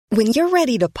When you're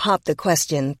ready to pop the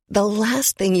question, the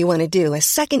last thing you want to do is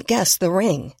second-guess the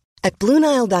ring. At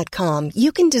BlueNile.com,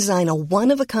 you can design a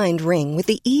one-of-a-kind ring with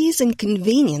the ease and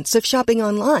convenience of shopping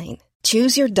online.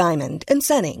 Choose your diamond and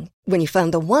setting. When you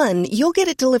find the one, you'll get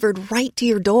it delivered right to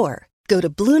your door. Go to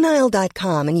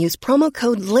BlueNile.com and use promo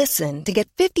code LISTEN to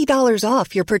get $50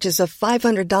 off your purchase of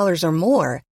 $500 or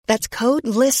more. That's code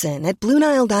LISTEN at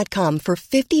BlueNile.com for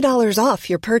 $50 off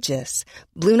your purchase.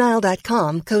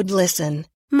 BlueNile.com, code LISTEN.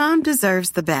 Mom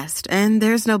deserves the best, and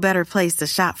there's no better place to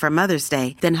shop for Mother's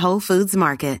Day than Whole Foods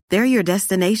Market. They're your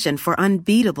destination for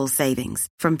unbeatable savings,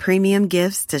 from premium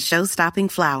gifts to show-stopping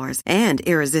flowers and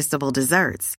irresistible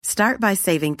desserts. Start by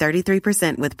saving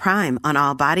 33% with Prime on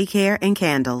all body care and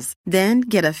candles. Then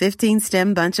get a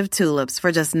 15-stem bunch of tulips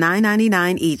for just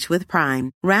 $9.99 each with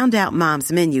Prime. Round out Mom's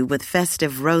menu with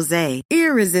festive rosé,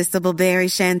 irresistible berry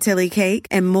chantilly cake,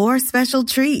 and more special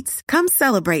treats. Come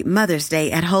celebrate Mother's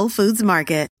Day at Whole Foods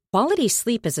Market. Quality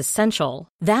sleep is essential.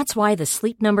 That's why the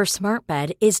Sleep Number Smart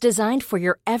Bed is designed for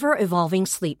your ever-evolving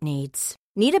sleep needs.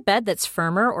 Need a bed that's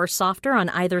firmer or softer on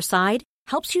either side?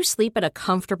 Helps you sleep at a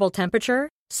comfortable temperature?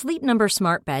 Sleep Number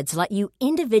Smart Beds let you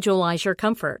individualize your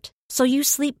comfort, so you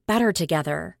sleep better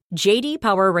together. J.D.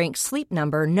 Power ranks Sleep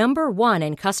Number #1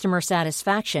 in customer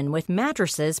satisfaction with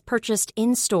mattresses purchased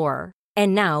in-store.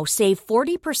 And now, save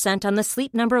 40% on the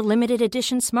Sleep Number Limited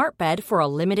Edition Smart Bed for a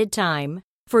limited time.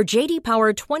 For J.D.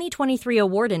 Power 2023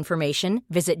 award information,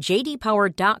 visit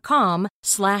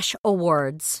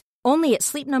jdpower.com/awards. Only at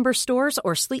Sleep Number stores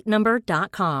or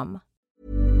sleepnumber.com.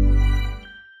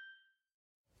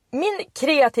 Min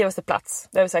kreativaste plats,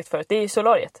 det har vi sagt förut, det är ju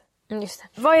solariet. Just det.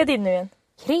 Vad är din nu igen?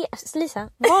 Lisa,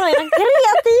 vad är en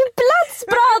kreativ plats?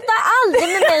 Prata aldrig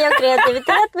med mig om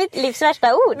kreativitet, mitt livs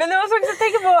värsta ord. Men du måste också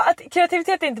tänka på att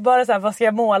kreativitet är inte bara så här, vad ska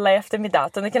jag måla i eftermiddag,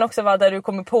 utan det kan också vara där du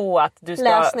kommer på att du ska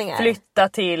lösningar. Flytta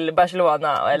till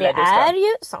Barcelona. Eller det är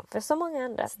ju som för så många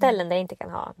andra ställen där jag inte kan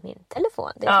ha min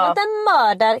telefon. Det är som att den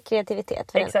mördar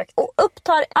kreativitet för exakt. Den, och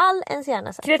upptar all ens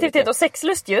hjärnas kreativitet och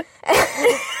sexlust ju.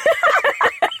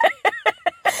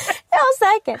 Ja,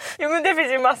 säkert. Jo, men det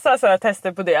finns ju massa sådana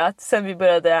tester på det. Att sen vi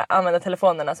började använda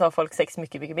telefonerna så har folk sex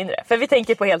mycket, mycket mindre. För vi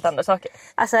tänker på helt andra saker.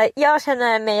 Alltså, jag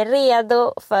känner mig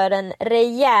redo för en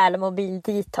rejäl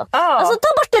mobil-detox. Alltså, ta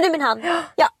bort den ur min hand.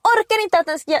 Jag orkar inte att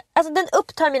den ska... Alltså, den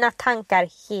upptar mina tankar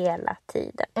hela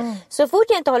tiden. Så fort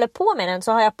jag inte håller på med den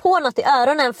så har jag på något i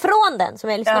öronen från den som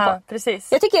jag lyssnar på.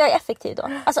 Precis. Jag tycker jag är effektiv då.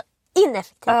 Alltså,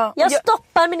 ineffektiv. Jag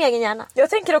stoppar min egen hjärna. Jag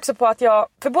tänker också på att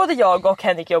för både jag och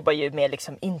Henrik jobbar ju med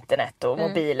liksom internet och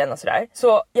mobilen och sådär.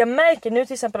 Så jag märker nu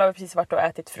till exempel har vi precis varit och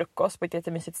ätit frukost på ett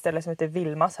jättemysigt ställe som heter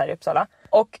Vilmas här i Uppsala.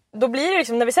 Och då blir det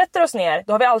liksom när vi sätter oss ner,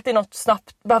 då har vi alltid något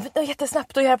snabbt, bara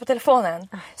jättesnabbt att göra på telefonen.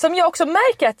 Som jag också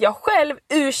märker att jag själv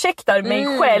ursäktar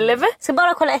mig själv. Ska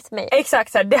bara kolla ett mejl.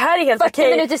 Exakt så här, det här är helt 40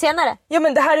 minuter senare. Ja,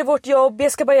 men det här är vårt jobb,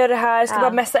 jag ska bara göra det här, jag ska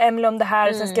bara messa Emily om det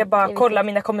här, sen ska jag bara kolla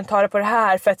mina kommentarer på det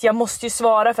här för att jag måste ju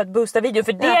svara för att boosta videon,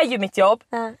 för det är ju mitt jobb.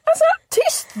 Alltså,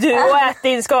 tyst du och ät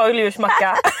din skaldjursmacka.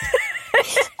 Är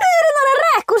det några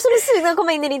räkor som är sugna att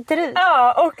komma in i din terut?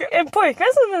 Ja, och en pojkvän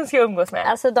som den ska umgås med.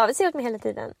 Alltså, David ser åt mig hela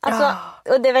tiden. Alltså,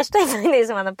 och det värsta är det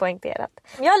som han har poängterat.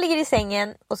 Jag ligger i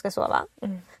sängen och ska sova.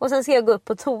 Och sen ska jag gå upp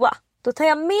på toa. Då tar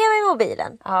jag med mig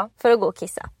mobilen för att gå och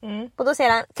kissa. Och då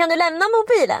säger han, kan du lämna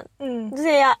mobilen? Då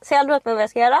säger jag aldrig åt mig vad jag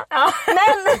ska göra.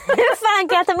 Men hur fan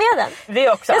kan jag ta med den? Det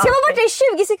är också jag ska vara borta i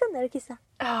 20 sekunder och kissa.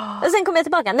 Och sen kommer jag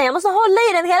tillbaka. Nej, jag måste hålla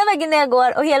i den hela vägen när jag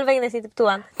går och hela vägen när jag sitter på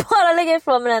toan. Bara lägga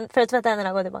ifrån mig den för att tvätta händerna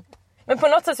och gå tillbaka. Men på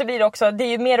något sätt så blir det också, det är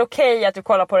ju mer okej att du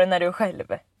kollar på den när du är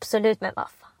själv. Absolut, men vad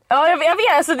fan. Ja, jag vet,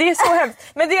 alltså det är så hemskt.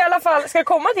 Men det är i alla fall, ska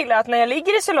komma till att när jag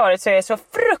ligger i solariet så är jag så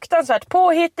fruktansvärt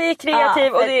påhittig,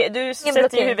 kreativ. Och du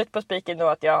sätter ju huvudet på spiken då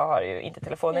att jag har ju inte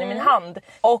telefonen i min hand.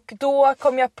 Och då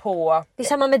kom jag på... Det är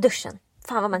samma med duschen.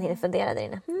 Fan vad man hinner fundera där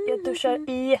inne. Jag duschar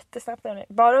jättesnabbt.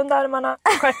 Bara under armarna,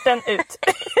 stjärten ut.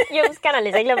 Ljumskarna,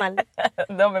 Lisa, glöm aldrig.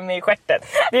 De är med i stjärten.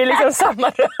 Det är liksom samma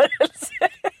rörelse.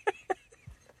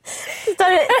 Du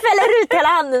fäller ut hela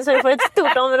handen så du får ett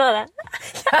stort område.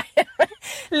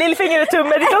 Lillfinger och tumme,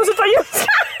 det är de som tar ljus.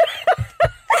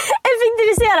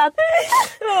 Effektiviserat.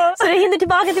 Så du hinner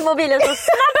tillbaka till mobilen så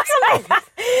snabbt som möjligt.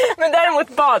 Men däremot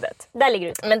badet. Där ligger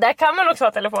du. Men där kan man också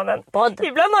ha telefonen. Bad.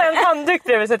 Ibland har jag en handduk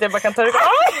bredvid så att jag bara kan ta det.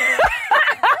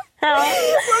 Ja.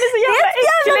 Man är så jävla äcklig.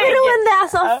 boende,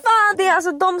 alltså fan, det är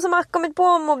alltså de som har kommit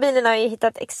på mobilerna har ju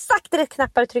hittat exakt rätt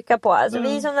knappar att trycka på. Alltså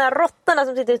vi är som de här råttorna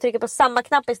som sitter och trycker på samma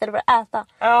knapp istället för att äta.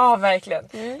 Ja, verkligen.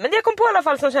 Men det jag kom på i alla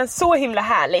fall som känns så himla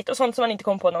härligt och sånt som man inte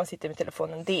kom på när man sitter med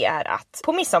telefonen, det är att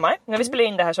på midsommar, när vi spelar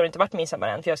in det här så har det inte varit midsommar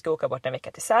än, för jag ska åka bort en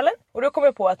vecka till Sälen. Och då kom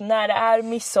jag på att när det är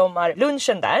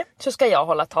midsommarlunchen där så ska jag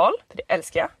hålla tal, för det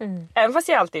älskar jag. Även fast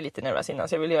jag alltid är lite nervös innan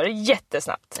så jag vill göra det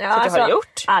jättesnabbt. Ja, så att jag har det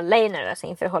gjort. Alla är nervösa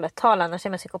inför att hålla ett tal, annars är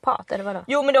man psykopat, eller vadå?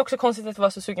 Jo, men det är också konstigt att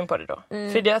vara så sugen på det då.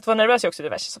 För det, att vara nervös är också det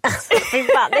värsta.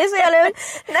 Det är så jävla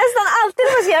nästan alltid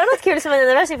när man ska göra något kul som man är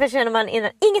nervös inför känner man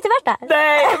inget är värt det här.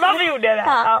 Nej, varför gjorde jag det?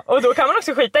 Ja. Och då kan man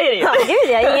också skita i det. Ja,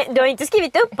 gud, du har inte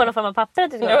skrivit upp på någon form av papper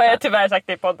att du ska. Nu har jag tyvärr sagt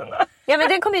det i podden då. Ja, men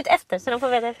den kommer ut efter, så de får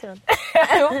veta efteråt.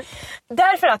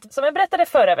 Därför att, som jag berättade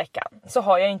förra veckan, så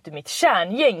har jag inte mitt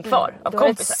kärngäng kvar av kompisar. Du har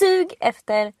ett sug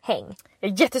efter häng.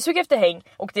 Jag är jättesugen efter häng.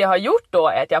 Och det jag har gjort då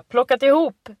är att jag har plockat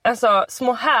ihop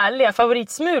små härliga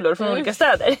favoritsmulor från olika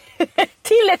städer.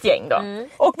 Till ett gäng då.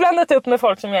 Och blandat upp med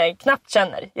folk som jag knappt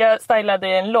känner. Jag stylade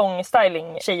en lång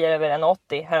styling tjej över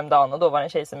 1,80 häromdagen. Och då var det en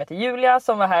tjej som heter Julia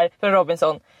som var här för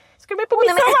Robinson. Ska du med på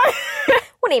midsommar?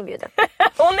 Hon är inbjuden.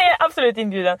 Hon är absolut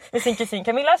inbjuden med sin kusin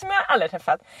Camilla som jag aldrig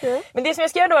träffat. Men det som jag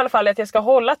ska göra då i alla fall är att jag ska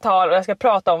hålla tal och jag ska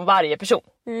prata om varje person.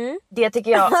 Det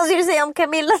tycker jag... Vad ska du säga om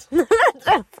Camilla?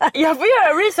 Jag får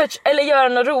göra research eller göra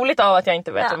något roligt av att jag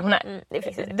inte vet vem hon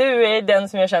är. Du är den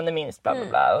som jag känner minst, bla bla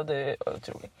bla, och du är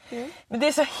otrolig. Men det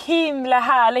är så himla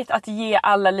härligt att ge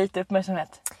alla lite uppmärksamhet.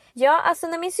 Ja, alltså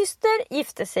när min syster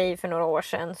gifte sig för några år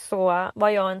sedan så var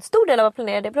jag en stor del av att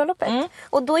planera det bröllopet.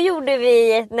 Och då gjorde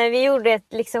vi, när vi gjorde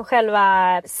liksom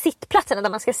själva sittplatsen där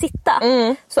man ska sitta.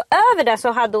 Så över där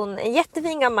så hade hon en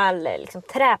jättefin gammal liksom,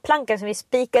 träplanka som vi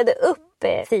spikade upp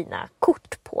fina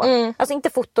kort på. Alltså inte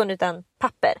foton utan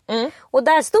papper. Och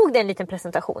där stod det en liten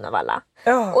presentation av alla.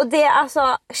 Och det är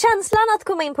alltså känslan att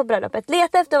komma in på bröllopet,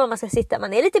 leta efter var man ska sitta,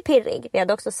 man är lite pirrig. Vi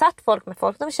hade också satt folk med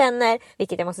folk de känner,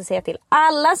 vilket jag måste säga till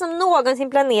alla som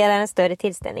någonsin planerar en större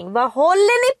tillställning. Vad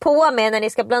håller ni på med när ni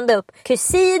ska blanda upp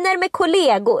kusiner med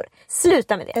kollegor?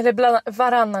 Sluta med det. Eller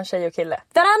varannan tjej och kille.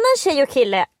 Varannan tjej och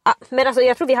kille. Men alltså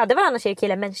jag tror vi hade varannan tjej och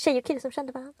kille, men tjej och kille som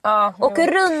kände varandra. Och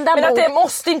runda bord. Men att det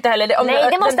måste inte heller.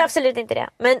 Nej, det måste absolut inte det.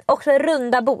 Men också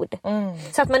runda bord.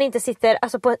 Så att man inte sitter,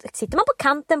 alltså sitter man på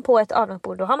kanten på ett avlångt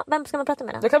bord, då har man, vem ska man prata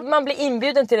med då? Då kan man bli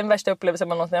inbjuden till den värsta upplevelsen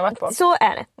man någonsin har varit på. Så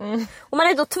är det. Och man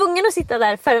är då tvungen att sitta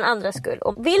där för en andras skull.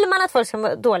 Och vill man att folk ska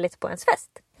må dåligt på ens fest?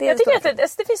 Jag tycker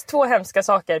att det finns 2 hemska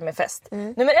saker med fest.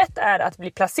 Nummer 1 är att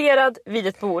bli placerad vid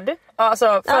ett bord.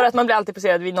 Alltså för att man blir alltid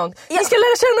placerad vid någon. Vi ska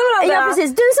lära känna varandra. Ja,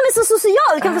 precis. Du som är så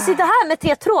social kan få sitta här med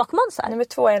 3 tråkmånsar. Nummer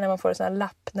 2 är när man får en sån här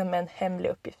lapp med en hemlig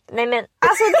uppgift. Nej men,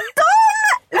 alltså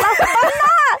de lapparna!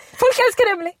 Folk älskar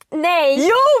det, Emily. Nej.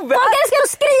 Jo! Folk älskar att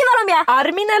skriva dem, ja.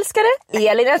 Armin älskar det.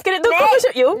 Elin älskar det.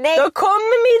 Då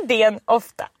kommer med idén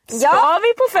ofta. Ska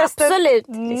vi på festen? Absolut,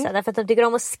 Lisa, därför att de tycker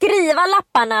om att skriva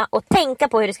lapparna och tänka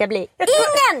på hur det ska bli.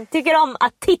 Ingen tycker om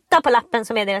att titta på lappen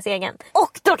som är deras egen.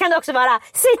 Och då kan det också vara,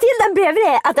 säg till den bredvid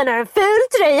dig att den har en ful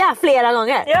tröja flera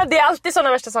gånger. Ja, det är alltid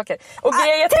sådana värsta saker. Och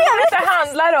jag tror att det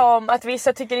handlar om att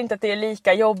vissa tycker inte att det är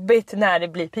lika jobbigt när det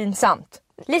blir pinsamt.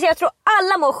 Lisa, jag tror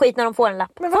alla mår skit när de får en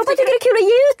lapp. Men folk tycker det är kul att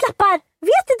ge ut lappar.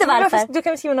 Vet inte varför. Du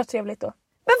kan väl skriva något trevligt då.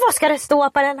 Men vad ska det stå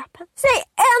på den lappen? Säg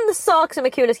en sak som är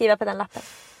kul att skriva på den lappen.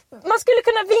 Man skulle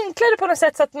kunna vinkla det på något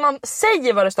sätt så att man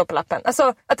säger vad det står på lappen.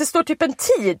 Alltså att det står typ en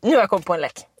tid. Nu har jag kommit på en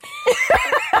lek.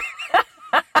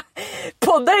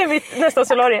 Poddar är mitt nästa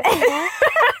solarie.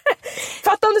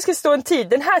 Fatta om det ska stå en tid.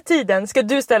 Den här tiden ska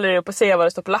du ställa dig upp och säga vad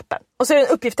det står på lappen. Och så är det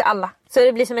en uppgift till alla. Så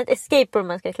det blir som ett escape room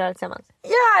man ska klara tillsammans.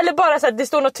 Ja, eller bara så att det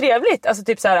står något trevligt. Alltså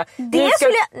typ så här.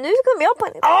 Nu kommer jag på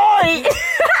en. Oj!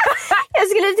 Jag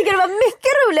skulle tycka det var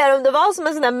mycket roligare om det var som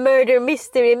en sån här murder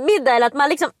mystery middag. Eller att man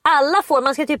liksom alla får,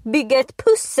 man ska typ bygga ett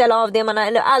pussel av det man har.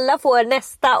 Eller alla får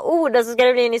nästa ord och så ska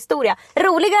det bli en historia.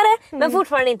 Roligare, men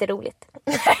fortfarande inte roligt.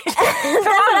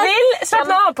 För man vill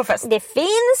slappna av på fest. Det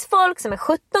finns folk som är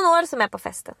 17 år som är på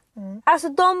festen. Alltså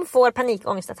de får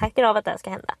panikångestattacker av att det här ska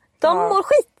hända. De mår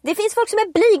skit. Det finns folk som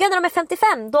är blyga när de är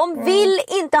 55. De vill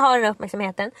inte ha den här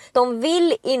uppmärksamheten. De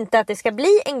vill inte att det ska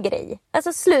bli en grej.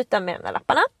 Alltså sluta med de där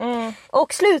lapparna.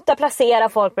 Och sluta placera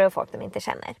folk bredvid folk de inte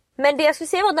känner. Men det jag skulle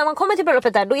säga var att när man kommer till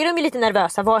bröllopet där, då är de ju lite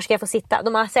nervösa. Var ska jag få sitta?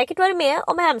 De har säkert varit med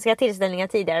om hemska tillställningar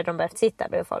tidigare där de behövt sitta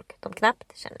bredvid folk de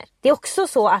knappt känner. Det är också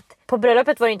så att på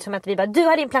bröllopet var det inte som att vi bara, du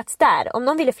har din plats där. Om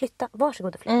någon ville flytta,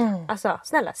 varsågod och flytta. Alltså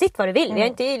snälla, sitt vad du vill. Vi har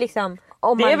inte liksom...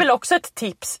 Det är väl också ett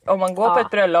tips om man går på ett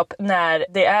bröllop när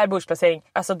det är bordsplacering.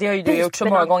 Alltså det har ju du gjort så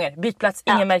många gånger. Byt plats,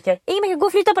 ingen märker. Ingen märker, gå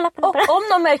och flytta på lappen. Och om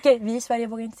någon märker, vi i Sverige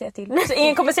vågar inte säga till. Så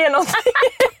ingen kommer säga något.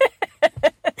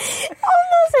 Om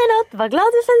någon säger något, var glad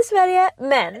du är i Sverige.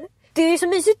 Men det är ju så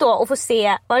mysigt då att få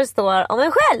se vad det står om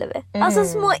en själv. Alltså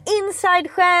små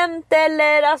inside-skämt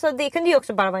eller alltså det kunde ju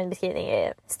också bara vara en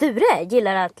beskrivning. Sture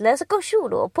gillar att läsa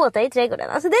koshoro och påta i trädgården.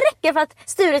 Alltså det räcker för att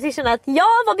Sture ska känna att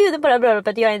jag var bjuden på det här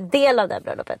bröllopet och jag är en del av det här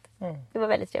bröllopet. Det var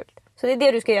väldigt trevligt. Så det är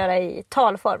det du ska göra i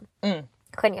talform.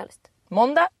 Genialiskt.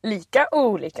 Måndag, lika och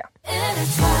olika.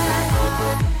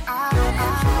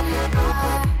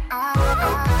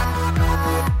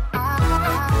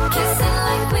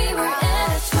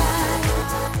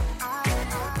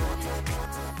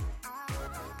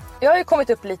 Jag har ju kommit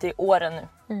upp lite i åren nu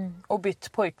och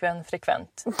bytt pojkvän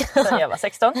frekvent sedan jag var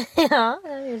 16. Ja,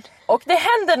 och det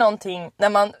händer någonting när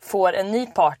man får en ny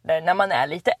partner när man är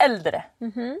lite äldre.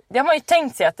 Det har man ju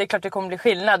tänkt sig att det är klart det kommer bli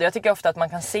skillnad. Jag tycker ofta att man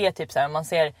kan se typ så här, man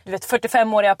ser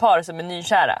 45-åriga par som är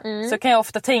nykära. Så kan jag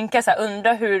ofta tänka så här,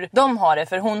 undra hur de har det,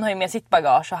 för hon har ju med sitt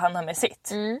bagage och han har med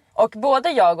sitt. Och både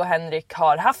jag och Henrik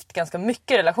har haft ganska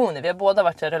mycket relationer. Vi har båda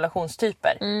varit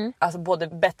relationstyper. Alltså både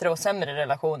bättre och sämre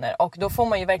relationer. Och då får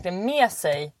man ju verkligen med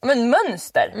sig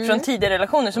mönster från tidigare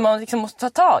relationer som man liksom måste ta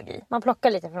tag i. man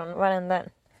plockar lite från varenda.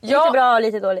 Lite bra och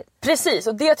lite dåligt. Precis,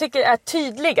 och det jag tycker är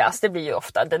tydligast, det blir ju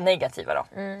ofta det negativa då.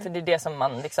 För det är det som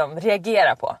man liksom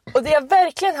reagerar på. Och det jag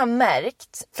verkligen har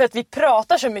märkt, för att vi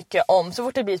pratar så mycket om, så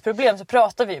fort det blir ett problem så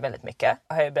pratar vi väldigt mycket,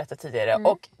 har jag ju berättat tidigare.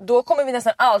 Och då kommer vi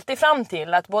nästan alltid fram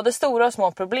till att både stora och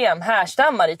små problem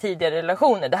härstammar i tidigare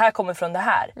relationer. Det här kommer från det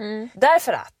här.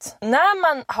 Därför att när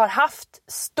man har haft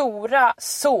stora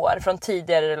sår från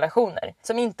tidigare relationer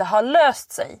som inte har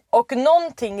löst sig, och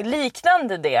någonting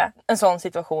liknande det, en sån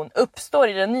situation uppstår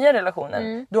i den nya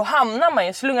relationen, då hamnar man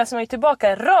ju, slungas man ju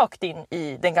tillbaka rakt in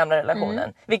i den gamla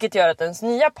relationen. Vilket gör att ens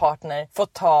nya partner får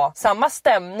ta samma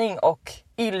stämning och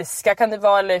ilska kan det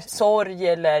vara, eller sorg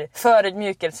eller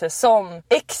förödmjukelse som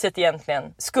exet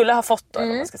egentligen skulle ha fått då,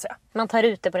 om man ska säga. Man tar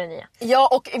ut det på det nya. Ja,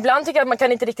 och ibland tycker jag att man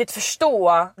kan inte riktigt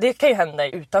förstå, det kan ju hända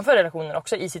utanför relationen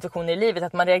också, i situationer i livet,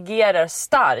 att man reagerar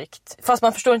starkt fast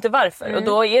man förstår inte varför. Och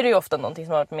då är det ju ofta någonting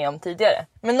som man har varit med om tidigare.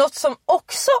 Men något som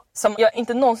också, som jag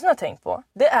inte någonsin har tänkt på,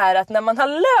 det är att när man har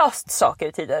löst saker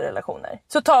i tidigare relationer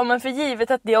så tar man för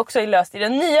givet att det också är löst i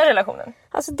den nya relationen.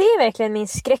 Alltså det är verkligen min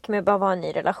skräck med att bara vara en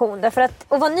ny relation. Därför att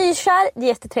vara nykär, det är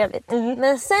jättetrevligt.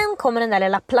 Men sen kommer den där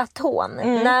lilla platån.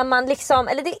 När man liksom,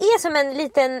 eller det är som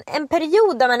en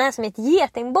period där man är som ett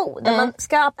getingbo. Där man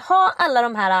ska ha alla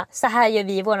de här, så här gör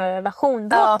vi i vår relation.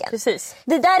 Ja, precis.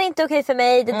 Det där är inte okej för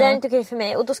mig, det där är inte okej för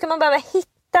mig. Och då ska man behöva hitta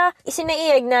i sina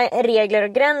egna regler och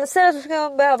gränser, och så ska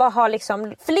man behöva ha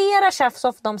liksom flera tjafs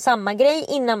om samma grej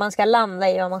innan man ska landa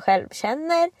i vad man själv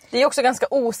känner. Det är också ganska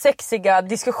osexiga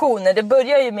diskussioner. Det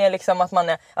börjar ju med liksom att man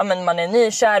är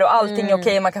nykär och allting är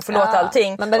okej, man kan förlåta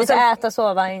allting. Man behöver inte äta,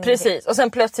 sova. Precis, och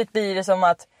sen plötsligt blir det som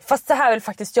att fast så här vill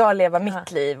faktiskt jag leva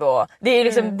mitt liv, och det är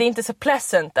liksom det är inte så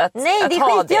pleasant att nej, det är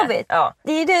ha skitjobbigt. det. Ja.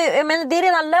 Det är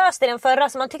redan löst i den förra,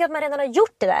 så man tycker att man redan har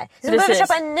gjort det där. Så man behöver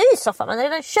köpa en ny soffa. Man har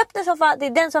redan köpt en soffa, det är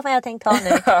den soffan jag tänkt ha nu.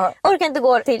 Orkar inte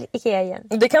gå till Ikea igen.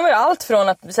 Det kan vara allt från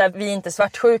att så här, vi är inte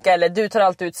svartsjuka, eller du tar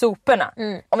alltid ut soporna.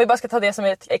 Om vi bara ska ta det som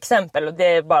ett exempel, och det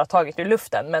är bara taget ur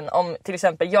luften, men om till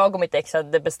exempel jag och mitt ex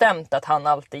hade bestämt att han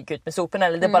alltid gick ut med soporna,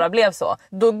 eller det bara blev så,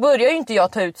 då börjar ju inte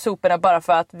jag ta ut soporna bara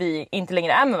för att vi inte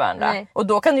längre är med varandra. Nej. Och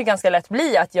då kan det ju ganska lätt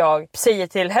bli att jag säger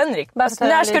till Henrik,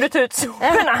 när ska du ta ut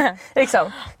soporna?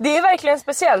 Liksom. Det är verkligen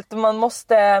speciellt, och man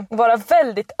måste vara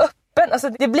väldigt öppen. Alltså,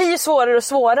 det blir ju svårare och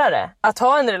svårare att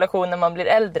ha en relation när man blir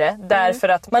äldre, därför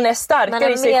att man är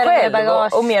starkare i sig själv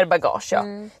och mer bagage. Ja.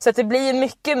 Så att det blir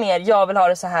mycket mer, jag vill ha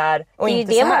det så här och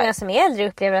inte så här. Det är ju det många som är äldre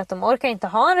upplever, att de orkar inte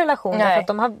ha en relation för att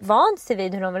de har vant sig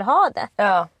vid hur de vill ha det.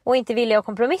 Ja. Och inte vilja att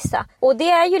kompromissa. Och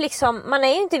det är ju liksom, man är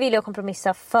ju inte villig att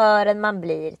kompromissa förrän man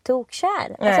blir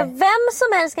tokkär. Alltså vem som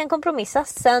helst kan kompromissa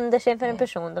sönder sig för en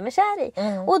person de är kär i.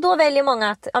 Och då väljer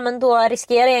många att, ja men då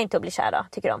riskerar jag inte att bli kär då,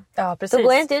 tycker de. Ja, precis. Då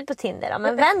går jag inte ut på Tinder. Ja,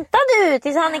 men vänta du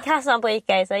tills han i kassan på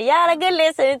Ica är så jävla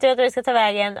gullig, så inte vet vad du ska ta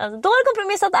vägen. Alltså, då har du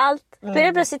kompromissat allt. Då är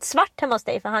det plötsligt svart hemma hos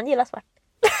dig, för han gillar svart.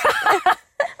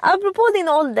 Apropå din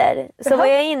ålder så var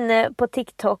jag inne på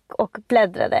TikTok och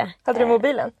bläddrade. Hade du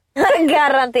mobilen?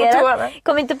 Garanterat.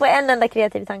 Kom inte på en enda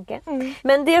kreativ tanke.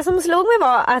 Men det som slog mig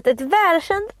var att ett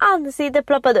välkänt ansikte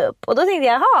ploppade upp. Och då tänkte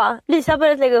jag, jaha, Lisa har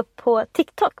börjat lägga upp på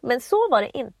TikTok. Men så var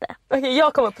det inte. Okej,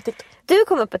 jag kom upp på TikTok. Du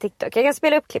kom upp på TikTok, jag kan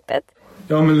spela upp klippet.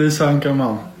 Ja, men Lisa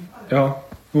Ankarman. Ja,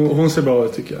 hon ser bra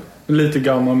ut tycker jag. Lite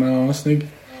gammal, men hon är snygg.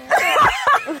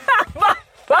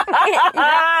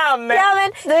 Ja,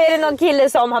 men då är det någon kille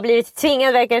som har blivit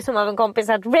tvingad, verkar som av en kompis,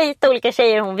 att rate olika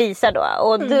tjejer hon visar då.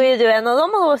 Och då är du en av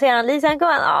dem, och då ser han Lisa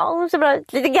Ankarman. Ja, hon ser bra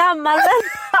ut, lite gammal.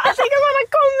 Jag tänker att man har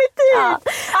kommit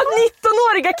dit. Att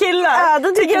 19-åriga killar. Ja, då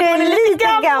tycker du är lite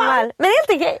gammal. Men helt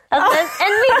okej. Alltså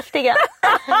en milf tycker jag.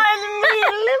 En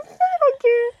milf.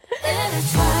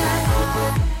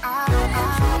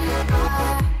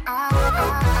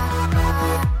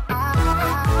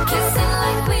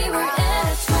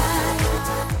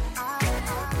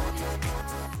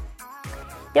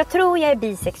 Jag tror jag är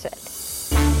bisexuell.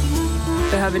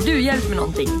 Behöver du hjälp med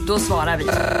någonting? Då svarar vi.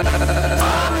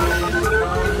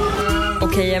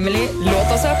 Okej, Emily,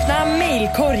 låt oss öppna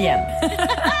mailkorgen.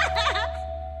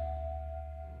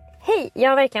 Hej, jag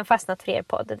har verkligen fastnat för er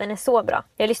podd. Den är så bra.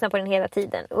 Jag lyssnar på den hela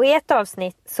tiden. Och i ett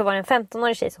avsnitt så var det en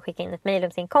 15-årig tjej som skickade in ett mejl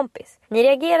om sin kompis. Ni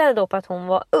reagerade då på att hon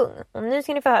var ung. Och nu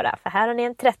ska ni få höra, för här har ni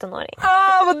en 13-åring.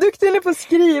 Vad duktig ni är på att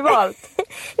skriva allt.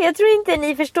 Jag tror inte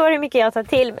ni förstår hur mycket jag tar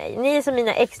till mig. Ni är som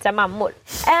mina extra mammor.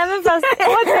 Även fast...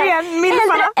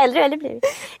 äldre blir det.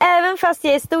 Även fast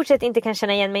jag i stort sett inte kan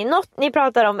känna igen mig i något ni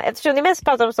pratar om. Eftersom ni mest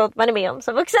pratar om sånt man är med om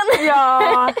som vuxen.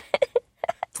 Ja...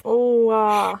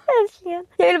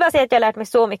 Jag vill bara säga att jag har lärt mig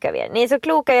så mycket av er. Ni är så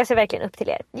kloka och jag ser verkligen upp till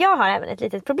er. Jag har även ett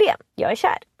litet problem. Jag är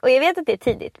kär. Och jag vet att det är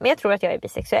tidigt, men jag tror att jag är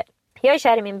bisexuell. Jag är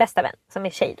kär i min bästa vän, som är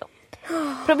tjej då.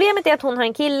 Problemet är att hon har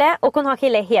en kille och hon har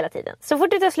kille hela tiden. Så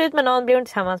fort det tar slut med någon blir hon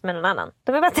tillsammans med någon annan.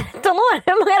 De är bara 13 år.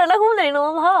 Hur många relationer är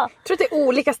någon ha? Jag tror att det är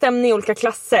olika stämning i olika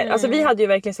klasser. Alltså vi hade ju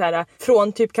verkligen så här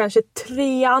från typ kanske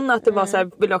 3:an att det var så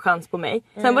här, vill ha chans på mig.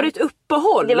 Sen var det ett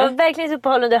uppehåll. Det var verkligen ett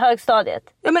uppehåll under högstadiet.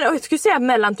 Ja, men jag skulle säga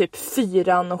mellan typ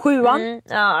 4:an och 7:an.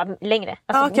 Ja, längre.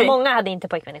 Alltså, många hade inte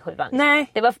pojkvän i 7:an. Nej.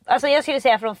 Det var, alltså jag skulle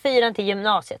säga från 4:an till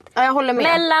gymnasiet. Ja, jag håller med.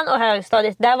 Mellan och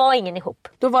högstadiet, där var ingen ihop.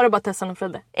 Då var det bara Tessan och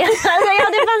Fredde. Alltså,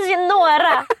 det fanns ju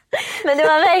några. Men det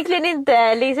var verkligen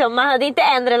inte liksom, man hade inte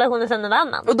en relation och sen en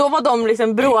annan. Och då var de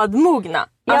liksom brådmogna.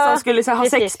 Ja, alltså de skulle så här, ha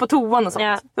precis. sex på toan och sånt.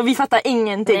 Ja. Och vi fattar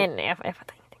ingenting. Nej, jag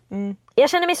fattar ingenting. Jag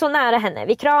känner mig så nära henne.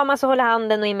 Vi kramas och håller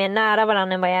handen och är mer nära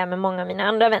varandra än vad jag är med många av mina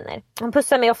andra vänner. Hon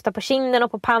pussar mig ofta på kinden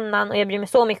och på pannan och jag bryr mig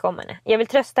så mycket om henne. Jag vill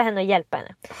trösta henne och hjälpa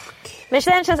henne. Men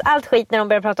sen känns allt skit när de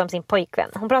börjar prata om sin pojkvän.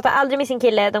 Hon pratar aldrig med sin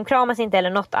kille, de kramas inte eller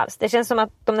något alls. Det känns som att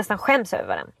de nästan skäms över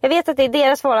varandra. Jag vet att det är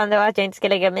deras förhållande och att jag inte ska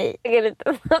lägga mig i.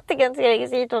 Jag tycker inte ska lägga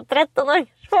sig i 13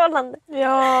 års förhållande.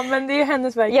 Ja, men det är ju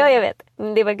hennes verkligen. Ja, jag vet.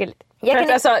 Det var gulligt.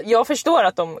 Jag förstår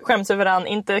att de skäms över varandra,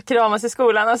 inte kramas i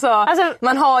skolan. Alltså,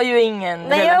 man har ju ingen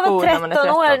relation när man är 13.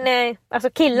 Jag var 13 år, nej. Alltså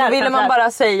killar. Då ville man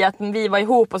bara säga att vi var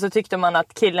ihop och så tyckte man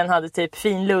att killen hade typ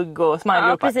fin lugg och smilegropar.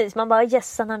 Ja, precis. Man bara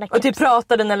han och typ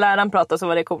pratade när läraren pratade så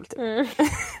var det coolt.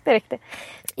 Det räckte.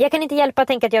 Jag kan inte hjälpa att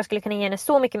tänka att jag skulle kunna ge henne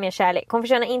så mycket mer kärlek. Hon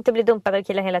förtjänar inte att bli dumpad av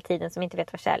killar hela tiden som inte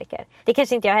vet vad kärlek är. Det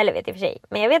kanske inte jag heller vet i och för sig.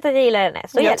 Men jag vet att jag gillar henne.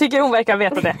 Så jag tycker hon verkar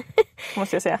veta det.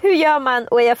 Måste jag säga. Hur gör man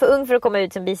och är jag för ung för att komma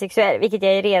ut som bisexuell? Vilket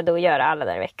jag är redo att göra alla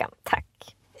dagar i veckan. Tack.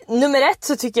 Nummer 1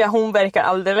 så tycker jag hon verkar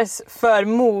alldeles för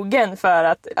mogen för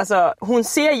att, alltså hon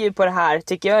ser ju på det här,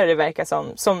 tycker jag det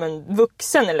verkar som en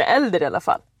vuxen eller äldre i alla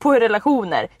fall. På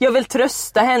relationer. Jag vill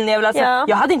trösta henne.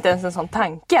 Jag hade inte ens en sån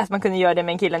tanke att man kunde göra det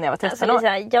med en kille när jag var 13 år.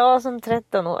 Alltså, jag som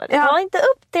 13 år. Ja. Jag var inte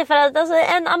upp det för att alltså,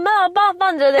 en amöba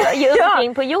vandrade ju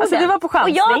omkring på jorden. Alltså, du var på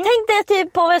chansning. Och jag tänkte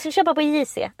typ på vad jag skulle köpa på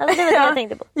JC. Alltså, det var det jag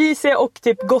tänkte på. JC och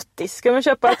typ gottis. Ska man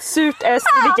köpa ett surt äst,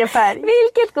 vilken färg?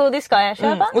 Vilket godis ska jag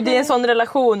köpa? Och det är en sån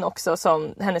relation också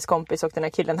som hennes kompis och den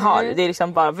här killen har. Det är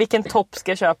liksom bara, vilken topp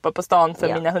ska jag köpa på stan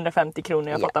för mina 150 kronor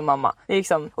jag fått av mamma. Det är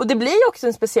liksom, och det blir också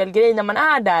en speciell grej när man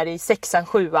är där i 6:an,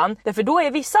 7:an. Därför då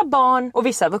är vissa barn och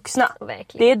vissa vuxna.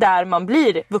 Verkligen. Det är där man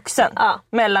blir vuxen.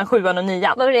 Mellan 7:an och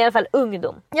 9:an. Man blir i alla fall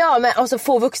ungdom. Ja, men och så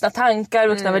få vuxna tankar,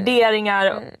 vuxna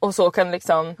värderingar och så kan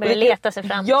liksom... Börja leta sig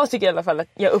fram. Jag tycker i alla fall att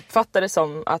jag uppfattar det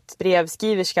som att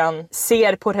brevskriverskan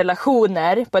ser på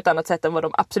relationer på ett annat sätt än vad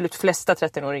de absolut flesta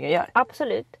 13-åringar gör.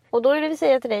 Absolut. Och då vill vi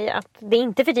säga till dig att det är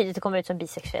inte för tidigt att komma ut som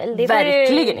bisexuell. Det är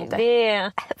verkligen inte.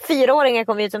 4-åringar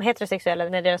kommer ut som heterosexuella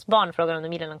när deras barn frågar om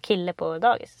de gillar någon kille på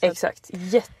dagis. Så exakt.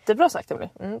 Jättebra sagt, Emily.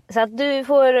 Så att du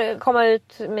får komma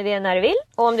ut med det när du vill.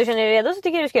 Och om du känner dig redo så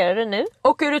tycker jag du ska göra det nu.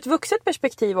 Och ur ett vuxet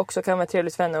perspektiv också kan vara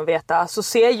trevligt för henne att veta. Så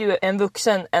ser ju en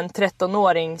vuxen, en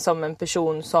 13-åring som en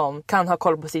person som kan ha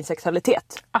koll på sin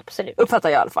sexualitet. Absolut. Uppfattar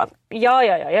jag i alla fall. Ja,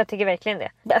 jag tycker verkligen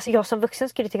det. Alltså jag som vuxen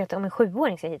skulle tycka att om en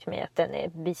 7-åring säger till mig att den är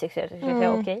bisexuell så tycker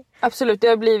jag okej. Absolut, det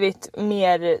har blivit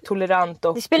mer tolerant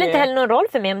och... Det spelar inte heller någon roll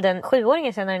för mig om den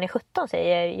 7-åringen sen när den är 17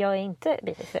 säger jag är inte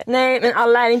bisexuell. Nej, men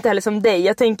alla är inte heller som dig.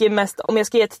 Jag tänker mest, om jag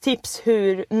ska ge ett tips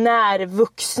när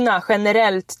vuxna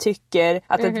generellt tycker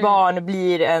att ett barn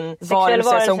blir en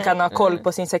varelse som kan ha koll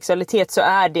på sin sexualitet, så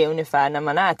är det ungefär när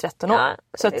man är 13 år. Ja,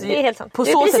 så att det är helt sant. På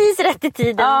det är precis rätt i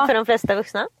tiden för de flesta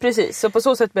vuxna. Precis, så på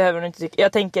så sätt behöver du inte tycka...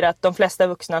 Jag tänker att de flesta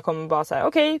vuxna kommer bara säga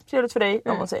okej, trevligt för dig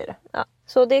om man säger det. Ja,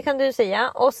 så det kan du säga.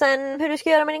 Och sen hur du ska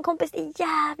göra med din kompis är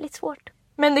jävligt svårt.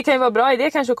 Men det kan ju vara bra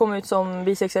idé kanske att komma ut som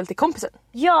bisexuell till kompisen.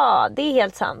 Ja, det är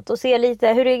helt sant. Och se lite,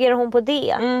 hur reagerar hon på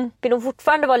det? Vill hon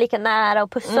fortfarande vara lika nära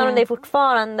och pussar hon dig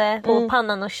fortfarande på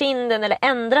pannan och kinden, eller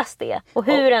ändras det? Och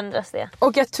hur ändras det?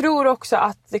 Och jag tror också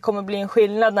att det kommer bli en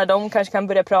skillnad när de kanske kan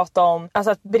börja prata om,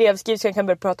 alltså att brevskrivskan kan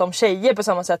börja prata om tjejer på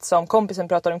samma sätt som kompisen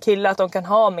pratar om killar, att de kan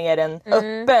ha mer en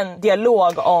öppen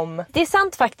dialog om. Det är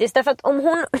sant faktiskt, därför att om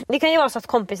hon, det kan ju vara så att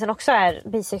kompisen också är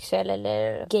bisexuell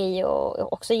eller gay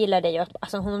och också gillar dig, och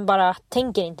alltså hon bara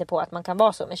tänker inte på att man kan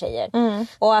vara så med tjejer.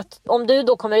 Och att om du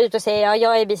då kommer ut och säger ja,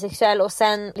 jag är bisexuell, och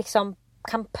sen liksom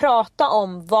kan prata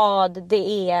om vad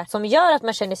det är som gör att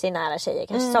man känner sig nära tjejer.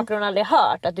 Kanske saker hon aldrig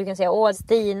hört. Att du kan säga, åh,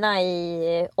 Stina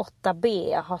i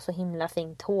 8B har så himla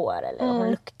fint hår. Eller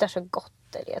hon luktar så gott.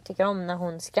 Eller jag tycker om när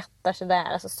hon skrattar sådär.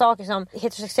 Alltså saker som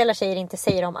heterosexuella tjejer inte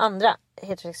säger om andra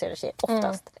heterosexuella tjejer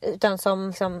oftast. Utan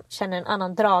som känner en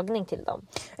annan dragning till dem.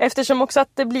 Eftersom också att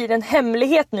det blir en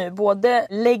hemlighet nu. Både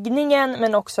läggningen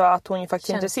men också att hon ju faktiskt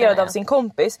är intresserad av sin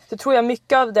kompis. Så tror jag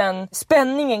mycket av den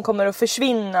spänningen kommer att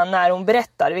försvinna när hon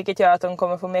berättar. Vilket gör att hon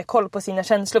kommer få mer koll på sina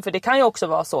känslor. För det kan ju också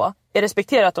vara så. Jag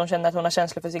respekterar att hon känner att hon har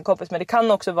känslor för sin kompis. Men det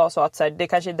kan också vara så att så här, det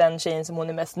kanske är den tjejen som hon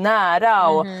är mest nära.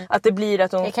 Och att det blir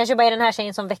att hon... Det kanske bara är den här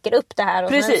tjejen som väcker upp det här. Och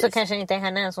sen så kanske det inte är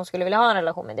henne som skulle vilja ha en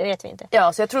relation med. Det vet vi inte.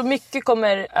 Ja, så jag tror mycket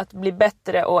kommer att bli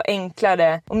bättre och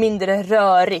enklare och mindre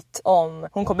rörigt om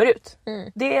hon kommer ut.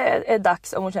 Det är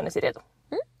dags om hon känner sig redo.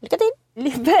 Lycka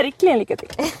till! Verkligen lycka till!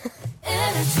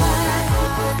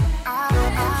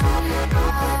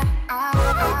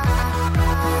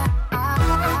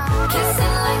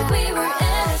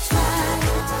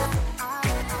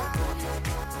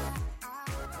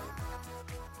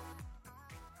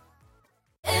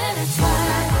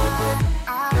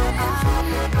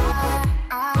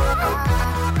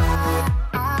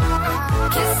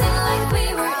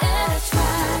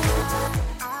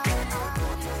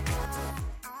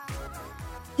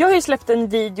 Jag har ju släppt en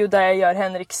video där jag gör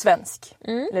Henrik svensk.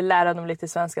 Eller lär honom lite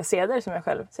svenska seder som jag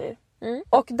själv säger.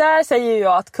 Och där säger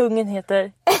jag att kungen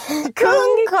heter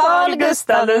Kung Carl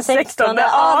Gustaf den 16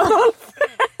 Adolf.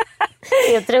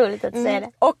 Det är otroligt att säga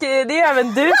det. Och det är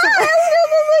även du som...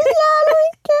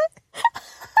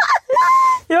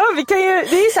 Ja, vi kan ju,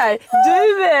 det är så här,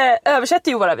 du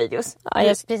översätter ju våra videos.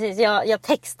 Ja, precis. Jag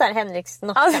textar Henriks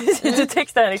norska. Alltså, du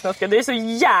textar Henriks norska, du är så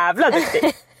jävla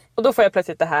duktig. Och då får jag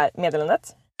plötsligt det här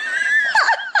meddelandet.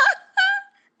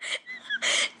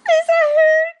 Lisa,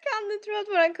 hur kan du tro att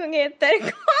våran kung heter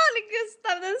Carl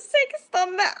Gustaf den 16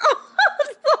 Adolf?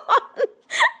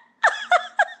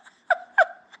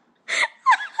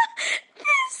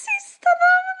 Det sista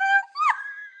namnet.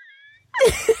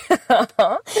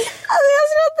 Alltså jag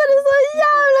skrattade så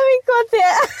jävla mycket åt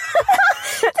det.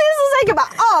 Det är så säkert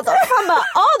bara Adolf. Han bara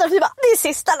Adolf, bara, det är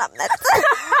sista namnet.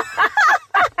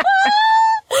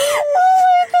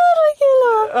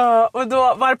 Och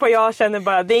då varpå jag känner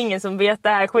bara, det är ingen som vet det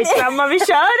här, skitsamma, vi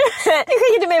kör. Det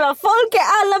skickar till mig bara, folk i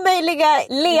alla möjliga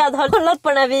led har kollat på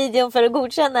den här videon för att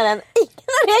godkänna den.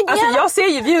 Alltså jag ser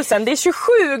ju viewsen, det är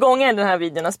 27 gånger den här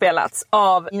videon har spelats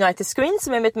av United Screen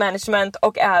som är mitt management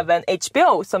och även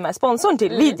HBO som är sponsorn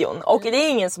till videon. Och det är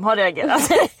ingen som har reagerat.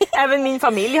 Även min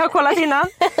familj har kollat innan.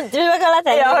 Du har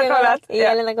kollat, jag har kollat.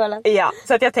 Elin har kollat. Ja,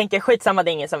 så att jag tänker skitsamma,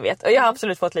 det är ingen som vet. Och jag har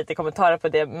absolut fått lite kommentarer på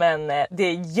det, men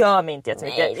det gör mig inte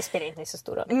jättemycket. Nej, det spelar inte så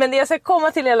stor roll. Men det jag ska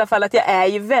komma till i alla fall, att jag är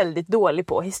ju väldigt dålig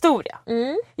på historia.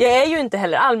 Jag är ju inte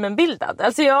heller allmänbildad.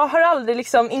 Alltså jag har aldrig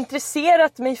liksom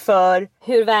intresserat mig för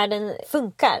hur världen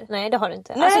funkar. Nej, det har du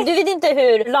inte. Nej. Alltså du vet inte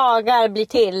hur lagar blir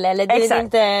till, eller du vet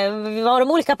inte vad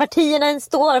de olika partierna ens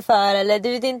står för, eller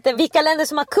du vet inte vilka länder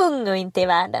som har kung och inte i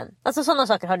världen. Alltså sådana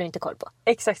saker har du inte koll på.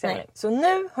 Exakt. Nej. Så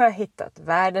nu har jag hittat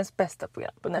världens bästa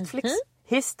program på Netflix.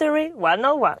 History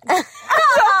 101.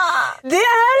 Det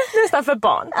är nästan för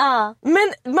barn.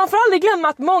 Men man får aldrig glömma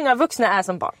att många vuxna är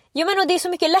som barn. Jo, men och det är så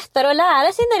mycket lättare att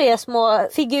lära sig när det är små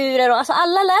figurer. Och, alltså,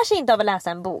 alla lär sig inte av att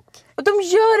läsa en bok. Och de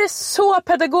gör det så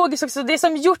pedagogiskt också. Det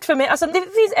som gjort för mig, alltså det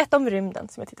finns ett om rymden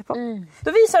som jag tittar på.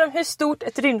 Då visar de hur stort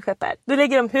ett rymdskepp är. Då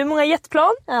lägger de hur många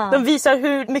jetplan. De visar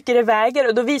hur mycket det väger.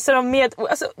 Och då visar de med,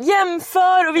 alltså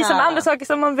jämför och visar med andra saker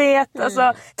som man vet.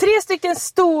 Alltså 3 stycken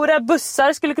stora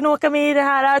bussar skulle kunna åka med i det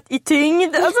här i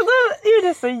tyngd. Alltså då är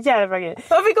det så jävla grej.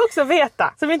 Jag fick också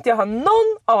veta, som inte jag har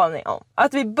någon aning om,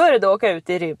 att vi började åka ut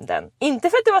i rymden. Inte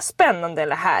för att det var spännande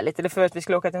eller härligt eller för att vi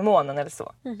skulle åka till månen eller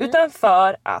så. Utan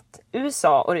för att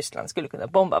USA och Ryssland skulle kunna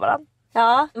bomba varandra.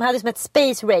 Ja, de hade som ett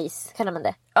space race, kallar man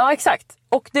det. Ja, exakt.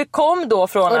 Och det kom då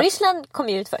från... Och Ryssland kom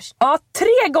ju ut först. Ja, 3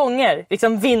 gånger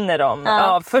liksom vinner de.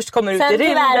 Ja, först kommer ut i rymden. Sen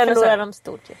tyvärr förlorar de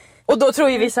stort. Och då tror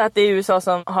ju vissa att det är USA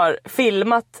som har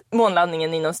filmat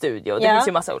månlandningen i någon studio. Det finns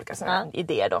ju massa olika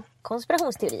idéer då.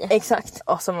 konspirationsteorier. Exakt.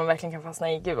 Som man verkligen kan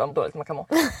fastna i. Gud vad dåligt man kan må.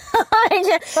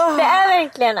 Det är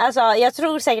verkligen, alltså jag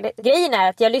tror säkert, grejen är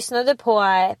att jag lyssnade på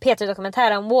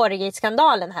P3-dokumentär om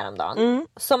Watergate-skandalen häromdagen.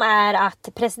 Som är att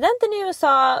presidenten i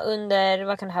USA under,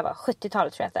 vad kan det här vara,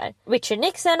 70-talet tror jag att det är. Richard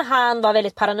Nixon, han var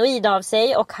väldigt paranoid av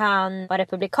sig och han var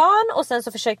republikan och sen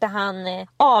så försökte han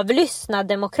avlyssna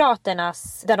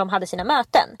demokraternas, där de hade sina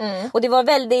möten. Och det var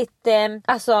väldigt,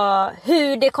 alltså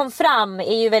hur det kom fram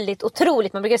är ju väldigt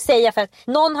otroligt. Man brukar säga för att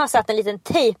någon har satt en liten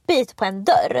tejpbit på en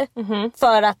dörr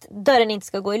för att dörren inte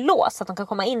ska gå i lås så att de kan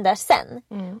komma in där sen.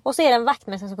 Och så är det en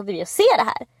vaktmästare som kommer förbi och ser det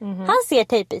här. Han ser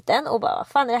tejpbiten och bara, vad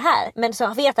fan är det här? Men så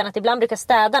vet han att ibland brukar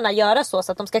städarna göra så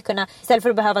att de ska kunna, istället för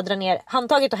att behöva dra ner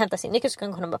handtaget och hämta sin nyckel, så kan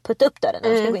de kunna bara putta upp dörren när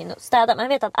de ska gå in och städa. Men han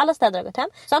vet att alla städare har gått hem.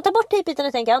 Så han tar bort tejpbiten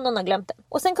och tänker att någon har glömt den.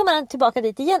 Och sen kommer han tillbaka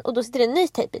dit igen och då sitter det en ny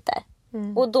tejpbit där.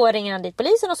 Och då ringer han dit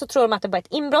polisen och så tror de att det bara är ett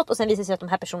inbrott och sen visar det sig att de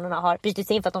här personerna har brutit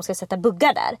sig in för att de ska sätta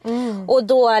buggar där. Och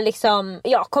då liksom,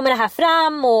 kommer det här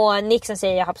fram och Nixon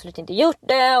säger jag har absolut inte gjort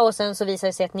det och sen så visar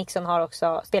det sig att Nixon har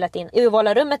också spelat in i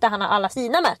ovala rummet där han har alla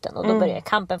sina möten och då börjar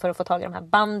kampen för att få tag i de här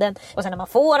banden och sen när man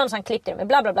får dem så han klippte dem med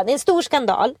bla bla bla. Det är en stor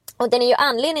skandal och den är ju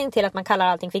anledningen till att man kallar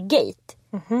allting för gate.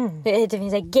 Det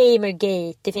finns en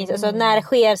Gamergate. Det finns, alltså, när det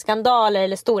sker skandaler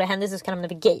eller stora händelser så kallar man det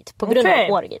för gate på grund av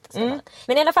Watergate.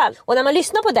 Men i alla fall, och när man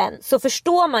lyssnar på den så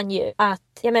förstår man ju att,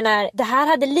 jag menar, det här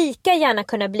hade lika gärna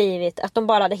kunnat blivit att de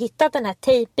bara hade hittat den här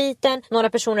tejpbiten. Några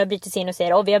personer har brutit sig in och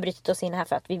säger vi har brutit oss in här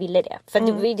för att vi ville det.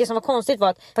 För det som var konstigt var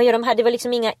att, vad gör de här? Det var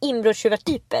liksom inga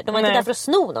inbrottstjuvartyper. De var inte där för att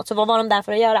sno något, så vad var de där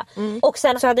för att göra? Och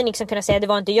sen så hade Nixon kunnat säga det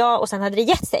var inte jag och sen hade det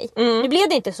gett sig. Nu blev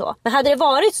det inte så. Men hade det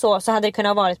varit så hade det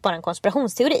kunnat varit bara en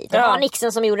konspirationsteori. Det var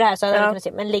Nixon som gjorde det här så hade jag kunnat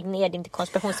säga, men lägg ner, det är inte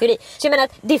konspirationsteori. Så jag menar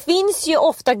att det finns ju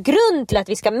ofta grund till att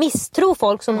vi ska misstro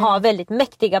folk som har väldigt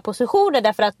mäktiga positioner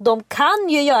därför att de kan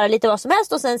ju göra lite vad som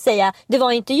helst och sen säga det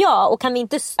var inte jag och kan vi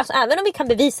inte, alltså även om vi kan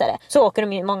bevisa det så åker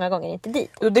de ju många gånger inte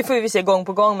dit. Och det får vi se gång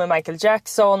på gång med Michael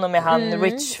Jackson och med han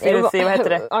Rich Filthy, vad heter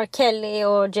det? R. Kelly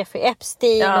och Jeffrey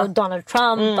Epstein och Donald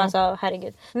Trump, alltså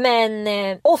herregud. Men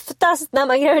oftast när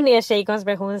man gräver ner sig i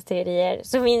konspirationsteorier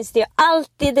så finns det ju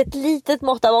alltid ett litet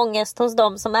mått av ångest hos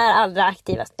de som är allra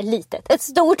aktivast. Ett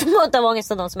stort mått av ångest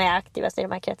hos de som är aktivast i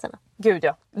de här kretsarna. Gud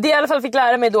ja. Det jag i alla fall fick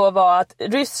lära mig då var att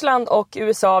Ryssland och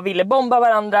USA ville bomba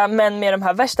varandra, men med de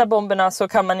här värsta bomberna så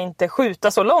kan man inte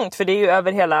skjuta så långt för det är ju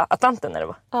över hela Atlanten när det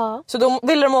var. Ja. Så då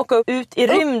ville de åka ut i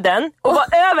rymden och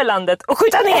vara över landet och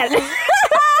skjuta ner.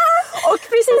 Och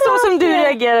precis så som du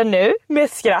reagerar nu,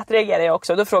 med skratt reagerar jag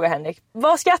också. Då frågar Henrik,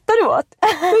 vad skrattar du åt?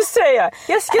 Då säger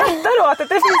jag skrattar åt att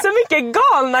det finns så mycket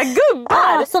galna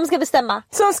gubbar. Som ska bestämma.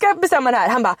 Som ska bestämma det här.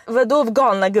 Han bara, vadå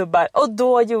galna gubbar? Och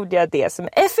då gjorde jag det som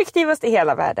är effektivast i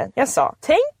hela världen. Jag sa,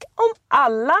 tänk om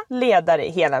alla ledare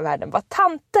i hela världen var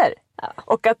tanter.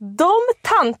 Och att de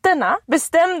tanterna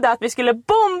bestämde att vi skulle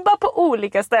bomba på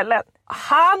olika ställen.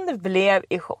 Han blev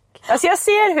i chock. Alltså jag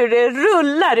ser hur det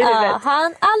rullar i huvudet.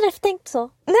 Han aldrig tänkt så.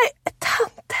 Nej,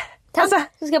 tanter. Alltså,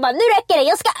 du ska bara, nu räcker det,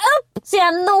 jag ska upp så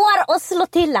jag når och slå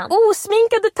till han.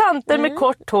 Osminkade tanter med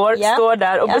kort hår står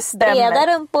där och bestämmer.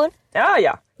 Breda rumpor.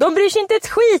 Ja. De bryr sig inte ett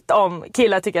skit om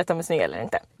killar tycker att de är snygga eller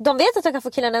inte. De vet att de kan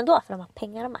få killarna ändå för de har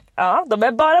pengar och makt. Ja, de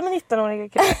är bara med 19-åriga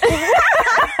killar.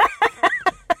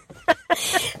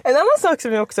 En annan sak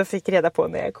som jag också fick reda på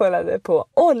när jag kollade på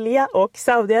olja och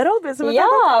Saudiarabien. Som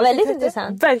väldigt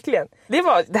intressant. Verkligen.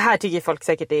 Det här tycker folk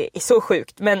säkert är så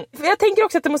sjukt. Men jag tänker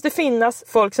också att det måste finnas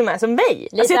folk som är som mig.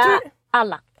 Lite jag tror...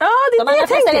 alla. Ja, det är de andra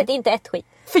flesta vet inte ett skit.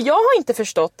 För jag har inte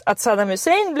förstått att Saddam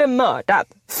Hussein blev mördad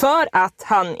för att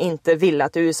han inte ville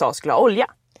att USA skulle ha olja.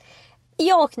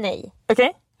 Ja och nej.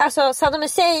 Okej. Alltså Saddam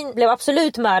Hussein blev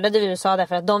absolut mördad i USA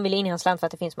därför att de ville in i hans land för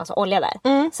att det finns massa olja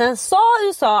där. Sen sa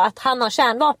USA att han har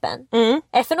kärnvapen.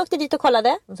 FN åkte dit och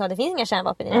kollade. De sa att det finns inga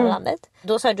kärnvapen i det här landet.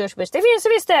 Då sa George Bush, det finns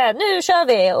visst det, nu kör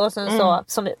vi. Och sen så,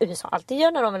 som USA alltid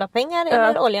gör när de vill ha pengar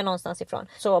eller olja någonstans ifrån,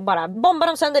 så bara bombar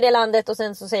de sönder det landet och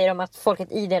sen så säger de att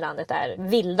folket i det landet är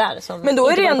vildar. Som men då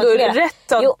är det ändå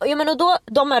rätt att... Jo, men och då,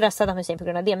 de har röstat Saddam Hussein på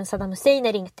grund av det. Men Saddam Hussein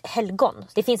är inget helgon.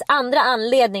 Det finns andra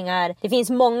anledningar. Det finns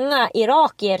många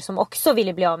irakier som också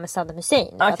ville bli av med Saddam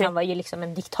Hussein. För att han var ju liksom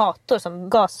en diktator som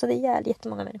gasade ihjäl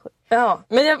jättemånga människor. Ja,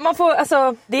 men man får,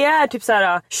 alltså, det är typ så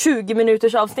här 20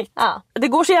 minuters avsnitt. Ja. Det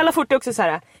går så jävla fort, det också så här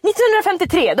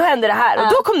 1953, då hände det här.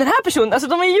 Och då kom den här personen, alltså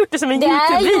de har ju gjort det som en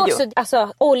YouTube-video. Det är ju också,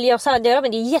 alltså olja och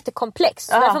Saudiarabien, det är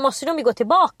jättekomplext. Så därför måste de ju gå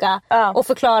tillbaka och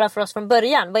förklara för oss från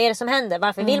början. Vad är det som händer?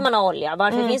 Varför vill man ha olja?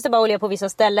 Varför finns det bara olja på vissa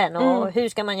ställen? Och hur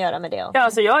ska man göra med det? Ja,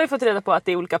 alltså jag har ju fått reda på att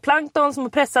det är olika plankton som har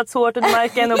pressats hårt under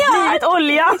marken och blivit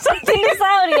olja.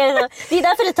 Dinosaurier. Det är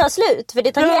därför det tar slut. För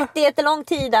det tar jättelång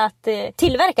tid att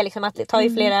tillverka. Liksom, att det tar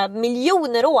ju flera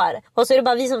miljoner år. Och så är det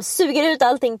bara vi som suger ut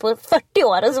allting på 40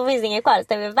 år. Och så finns det inget kvar.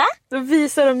 Så vi, va? Då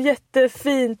visar de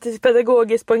jättefint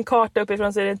pedagogiskt på en karta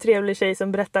uppifrån, så är det en trevlig tjej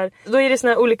som berättar. Då är det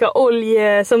såna här olika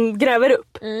olje som gräver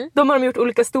upp. De har de gjort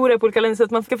olika stora på olika länder så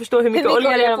att man ska förstå hur mycket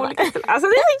olja det är på olika ställen. Alltså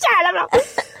det är så jävla bra!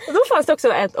 Och då fanns det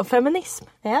också ett om feminism.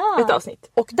 Ett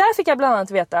avsnitt. Och där fick jag bland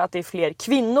annat veta att det är fler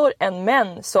kvinnor än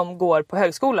män som går på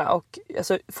högskola och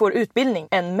alltså, får utbildning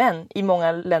än män i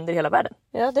många länder i hela världen.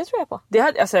 Ja, det tror jag på. Det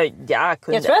hade, alltså, jag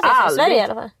tror att det är från Sverige i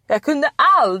alla fall. Jag kunde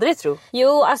aldrig tro.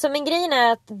 Jo, alltså men grejen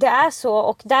är att det är så,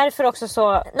 och därför också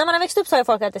så, när man har växt upp så har ju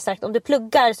folk alltid sagt om du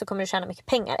pluggar så kommer du tjäna mycket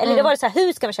pengar. Eller det var det så här,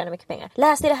 hur ska man tjäna mycket pengar?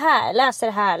 Läs det här, läs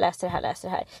det här, läs det här, läs det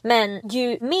här. Men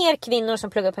ju mer kvinnor som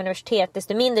pluggar på universitet,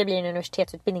 desto mindre blir en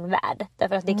universitetsutbildning värd.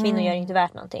 Därför att det kvinnor gör inte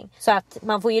värt någonting. Så att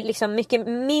man får ju liksom mycket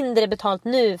mindre betalt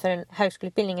nu för en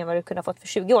högskoleutbildning än vad du kunde ha fått för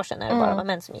 20 år sedan när det bara var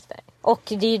män som gick där. Och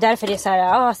det är ju därför det är så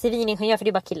här, civilingenjör, för det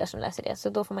är bara killar som läser det. Så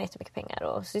då får man jättemycket pengar.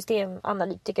 Och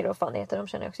systemanalytiker och fan det heter, de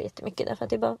tjänar också jättemycket. Därför att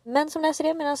det är bara män som läser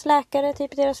det, medan läkare,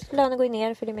 typ deras löner går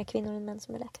ner för det är mer kvinnor än män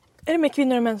som är läkare. Är det mer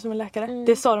kvinnor än män som är läkare?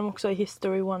 Det sa de också i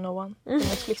History 101.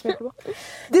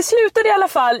 Det slutade i alla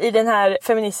fall i den här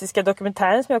feministiska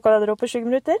dokumentären som jag kollade då på 20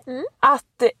 minuter.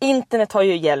 Att internet har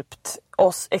ju hjälpt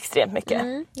oss extremt mycket.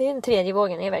 Det är den tredje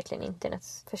vågen, det är verkligen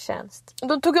internets förtjänst.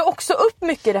 De tog ju också upp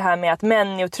mycket det här med att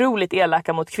män är otroligt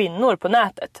elaka mot kvinnor på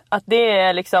nätet. Att det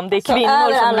är liksom, det är alltså,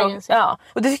 kvinnor som... Ja.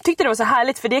 Och det tyckte det var så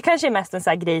härligt, för det kanske är mest en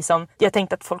sån här grej som jag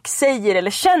tänkte att folk säger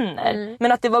eller känner.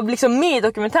 Men att det var liksom med i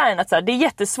dokumentären att så här, det är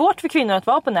jättesvårt för kvinnor att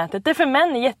vara på nätet. Därför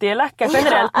män är jätteelaka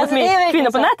generellt mot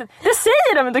kvinnor på nätet. Det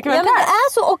säger de i dokumentären. Ja, men det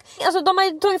är så, och alltså, de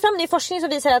har tagit fram det i forskning som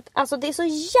visar att alltså, det är så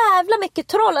jävla mycket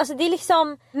troll. Alltså, det är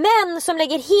liksom män som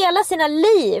lägger hela sina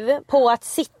liv på att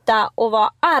sitta och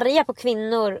vara arga på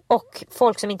kvinnor och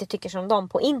folk som inte tycker som dem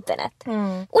på internet.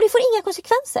 Och det får inga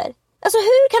konsekvenser. Alltså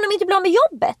hur kan de inte bli av med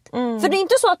jobbet? För det är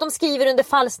inte så att de skriver under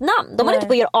falskt namn. De har inte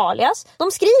på att göra alias.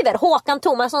 De skriver, Håkan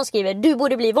Tomasson skriver, du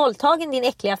borde bli våldtagen din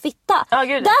äckliga fitta.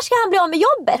 Där ska han bli av med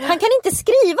jobbet. Han kan inte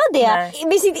skriva det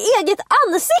med sitt eget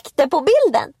ansikte på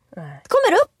bilden. Det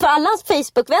kommer upp på alla hans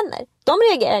Facebook-vänner. De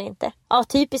reagerar inte. Ja,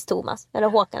 typiskt Thomas. Eller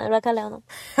Håkan, eller vad kallar jag honom?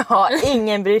 Ja,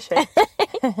 ingen bryr sig.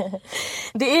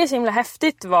 Det är så himla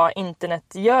häftigt vad internet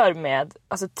gör med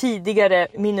alltså, tidigare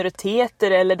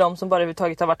minoriteter eller de som bara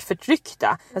överhuvudtaget har varit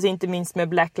förtryckta. Alltså inte minst med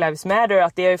Black Lives Matter,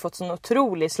 att det har ju fått sån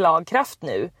otrolig slagkraft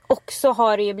nu. Och så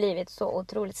har det ju blivit så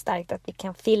otroligt starkt att vi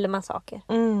kan filma saker.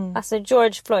 Alltså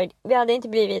George Floyd, vi hade inte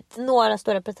blivit några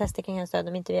stora protester kring hans död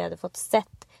om inte vi hade fått sett.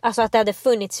 Alltså att det hade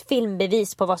funnits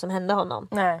filmbevis på vad som hände honom.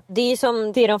 Nej. Det är ju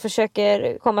som det de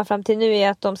försöker komma fram till nu är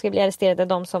att de ska bli arresterade,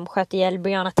 de som sköt ihjäl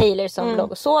Breonna Taylor som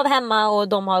låg och sov hemma, och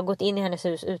de har gått in i hennes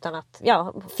hus utan att,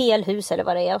 fel hus eller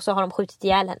vad det är, och så har de skjutit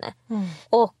ihjäl henne.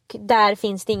 Och där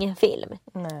finns det ingen film.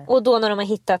 Nej. Och då när de har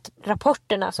hittat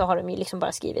rapporterna så har de ju liksom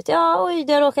bara skrivit, oj,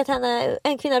 det har råkat henne,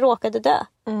 en kvinna råkade dö.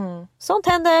 Sånt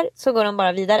händer, så går de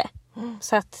bara vidare.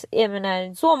 Så att även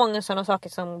när så många sådana saker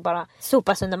som bara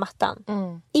sopas under mattan,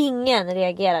 ingen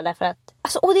reagerar därför att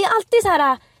alltså, och det är alltid så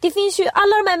här, det finns ju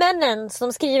alla de här männen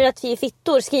som skriver att vi är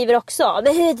fittor skriver också,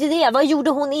 men hur är det? Vad gjorde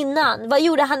hon innan? Vad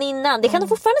gjorde han innan? Det kan de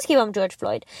fortfarande skriva om George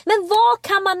Floyd. Men vad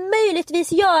kan man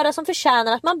möjligtvis göra som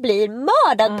förtjänar att man blir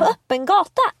mördad på öppen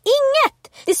gata? Inget!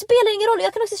 Det spelar ingen roll.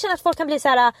 Jag kan också känna att folk kan bli så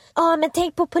här, men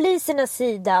tänk på polisernas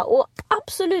sida. Och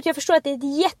absolut, jag förstår att det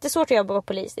är jättesvårt att jobba på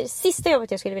polis. Det är det sista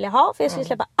jobbet jag skulle vilja ha, för jag skulle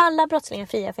släppa alla brottslingar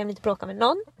fria, för jag vill inte bråka med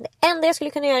någon. Det enda jag skulle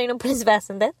kunna göra inom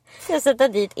polisväsendet är att sätta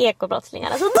dit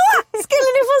ekobrottslingar. Alltså då skulle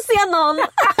ni få se någon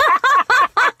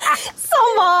som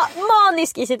var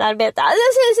manisk i sitt arbete.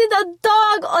 Jag skulle sitta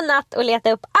dag och natt och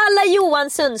leta upp alla Johan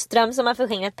Sundström som har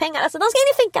förskingrat pengar. Alltså de ska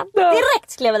in i finkan.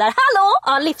 Direkt skulle jag vara där. Hallå!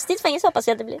 Ja, livstidsfängelse hoppas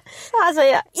jag att det blir. Alltså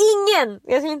ingen.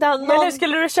 Jag skulle inte ha någon. Men hur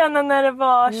skulle du känna när det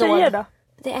var tjejer då?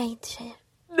 Det är inte tjejer.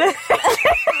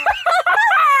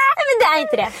 Men det är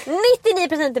inte det.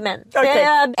 99% är män.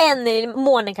 Okay. En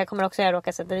Monica kommer också jag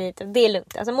råka sätta dit. Det är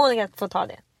lugnt. Alltså Monica får ta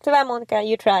det. Tyvärr Monica,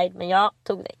 you tried, men jag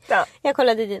tog dig. Ja. Jag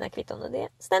kollade dina kvitton och det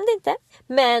stämde inte.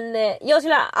 Men jag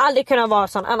skulle aldrig kunna vara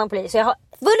sån annan polis. Så jag har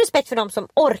full respekt för dem som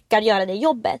orkar göra det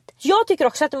jobbet. Jag tycker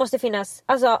också att det måste finnas,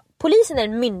 alltså polisen är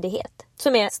en myndighet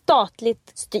som är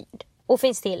statligt styrd och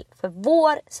finns till för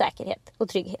vår säkerhet och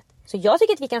trygghet. Så jag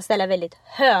tycker att vi kan ställa väldigt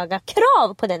höga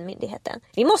krav på den myndigheten.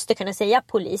 Vi måste kunna säga att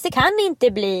poliser kan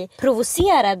inte bli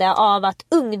provocerade av att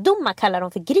ungdomar kallar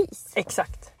dem för gris.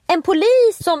 Exakt. en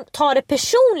polis som tar det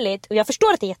personligt, och jag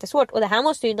förstår att det är jättesvårt, och det här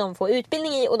måste ju de få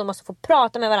utbildning i, och de måste få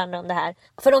prata med varandra om det här.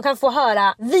 För de kan få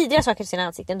höra vidriga saker i sina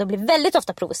ansikten. De blir väldigt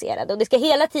ofta provocerade, och det ska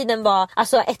hela tiden vara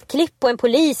alltså, ett klipp på en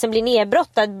polis som blir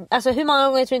nedbrottad. Alltså hur många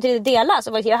gånger tror inte det delas?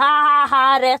 Och bara säger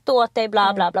ha rätt åt dig,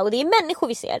 bla bla bla. Och det är människor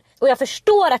vi ser. Och jag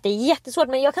förstår att det är jättesvårt,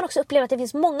 men jag kan också uppleva att det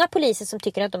finns många poliser som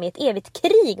tycker att de är ett evigt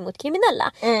krig mot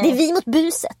kriminella. Det är vi mot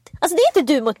buset. Alltså det är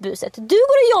inte du mot buset. Du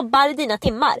går och jobbar dina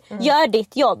timmar. Gör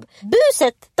ditt jobb.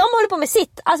 Buset, de håller på med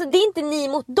sitt. Alltså det är inte ni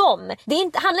mot dem. Det är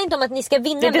inte, handlar inte om att ni ska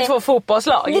vinna. Det är inte två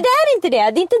fotbollslag. Det är inte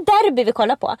det. Det är inte derby vi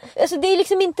kollar på. Alltså det är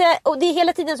liksom inte, och det är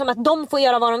hela tiden som att de får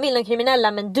göra vad de vill, de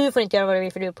kriminella, men du får inte göra vad du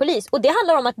vill för du är polis. Och det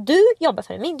handlar om att du jobbar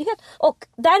för en myndighet. Och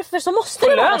därför så måste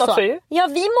det vara så. Ja,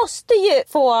 vi måste ju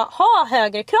få ha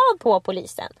högre krav på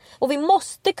polisen. Och vi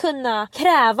måste kunna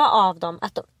kräva av dem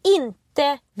att de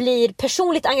inte blir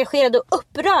personligt engagerade och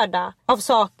upprörda av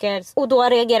saker och då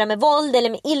reagerar med våld eller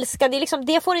med ilska. Det, är liksom,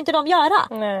 det får inte de göra.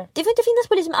 Nej. Det får inte finnas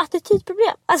poliser med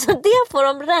attitydproblem. Alltså det får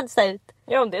de rensa ut.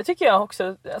 Ja, det tycker jag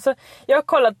också. Alltså, jag har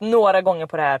kollat några gånger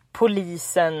på det här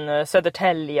Polisen,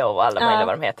 Södertälje och alla möjliga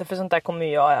vad de heter. För sånt där kommer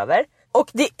jag över. Och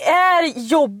det är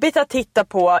jobbigt att titta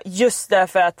på just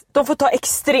därför att de får ta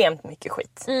extremt mycket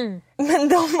skit. Men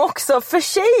de också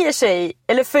försäger sig,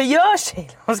 eller förgör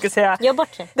sig, man ska säga. Gör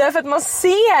bort sig. Därför att man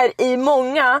ser i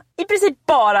många, i princip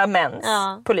bara mäns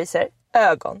poliser,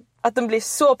 ögon. Att de blir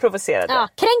så provocerade. Ja,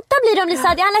 kränkta blir de så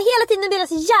här. Det handlar hela tiden om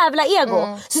deras jävla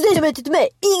ego. Så det är inte till mig.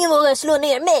 Ingen vågar slå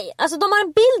ner mig. Alltså de har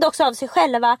en bild också av sig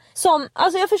själva som,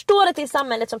 alltså jag förstår att det är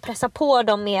samhället som pressar på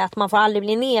dem med att man får aldrig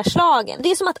bli nedslagen.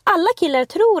 Det är som att alla killar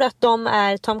tror att de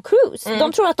är Tom Cruise.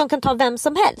 De tror att de kan ta vem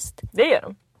som helst. Det gör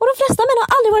de. Och de flesta män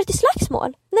har aldrig varit i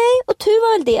slagsmål. Nej, och tur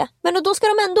var väl det. Men då ska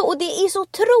de ändå, och det är så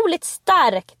otroligt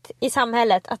starkt i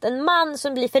samhället att en man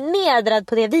som blir förnedrad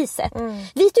på det viset.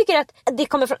 Vi tycker att det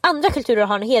kommer från andra kulturer och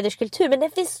har en hederskultur, men det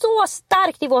finns så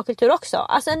starkt i vår kultur också.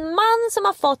 Alltså en man som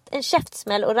har fått en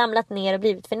käftsmäll och ramlat ner och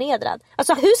blivit förnedrad.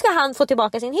 Alltså hur ska han få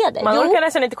tillbaka sin heder? Man orkar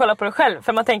nästan inte kolla på det själv,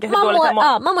 för man tänker hur dåligt han mår.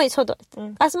 Ja, man mår ju så dåligt.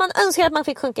 Alltså man önskar att man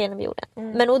fick sjunka genom jorden.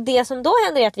 Men och det som då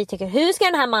händer är att vi tycker, hur ska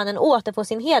den här mannen återfå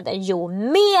sin heder? Jo,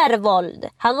 mer våld.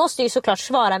 Han måste ju såklart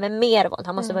svara med mer våld.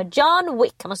 Han måste vara John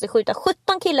Wick. Han måste skjuta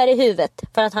 17 killar i huvudet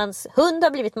för att hans hund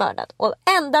har blivit mördad. Och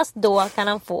endast då kan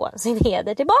han få sin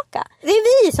heder tillbaka. Det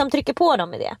är vi som trycker på dem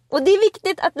med det. Och det är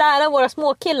viktigt att lära våra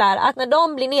småkillar att när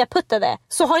de blir nedputtade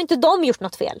så har inte de gjort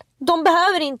något fel. De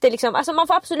behöver inte liksom, alltså man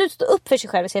får absolut stå upp för sig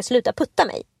själv och säga sluta putta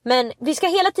mig. Men vi ska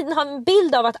hela tiden ha en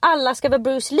bild av att alla ska vara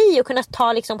Bruce Lee och kunna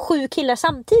ta liksom 7 killar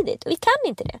samtidigt. Och vi kan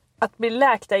inte det. Att bli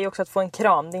läkt är ju också att få en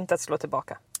kram, det är inte att slå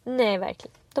tillbaka. Nej,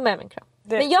 verkligen. De behöver en kram.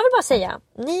 Men jag vill bara säga,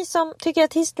 ni som tycker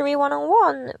att History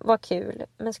 101 var kul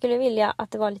men skulle vilja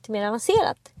att det var lite mer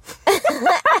avancerat.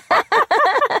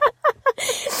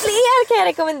 Fler kan jag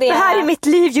rekommendera. Det här är mitt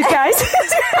liv, you guys.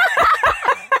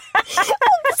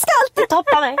 Jag ska alltid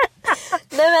toppa mig.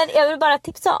 Nej, men jag vill bara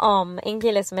tipsa om en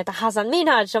kille som heter Hassan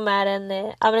Minhaj som är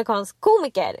en amerikansk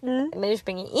komiker med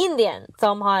ursprung i Indien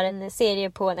som har en serie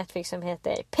på Netflix som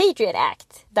heter Patriot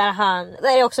Act där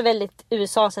är också väldigt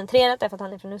USA-centrerat därför att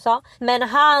han är från USA. Men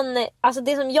han, alltså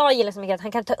det som jag gillar så mycket är att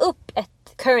han kan ta upp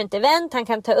ett current event, han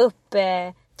kan ta upp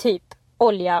typ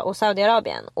olja och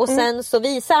Saudiarabien. Och sen så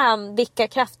visar han vilka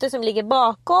krafter som ligger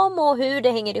bakom och hur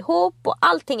det hänger ihop. Och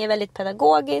allting är väldigt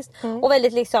pedagogiskt. Och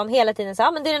väldigt liksom hela tiden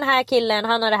så men det är den här killen,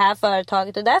 han har det här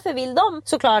företaget. Och därför vill de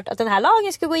såklart att den här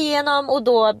lagen ska gå igenom. Och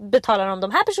då betalar de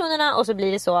de här personerna och så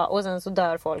blir det så. Och sen så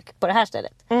dör folk på det här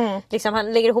stället. Liksom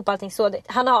han lägger ihop allting så.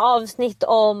 Han har avsnitt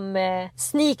om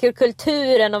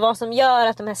sneakerkulturen och vad som gör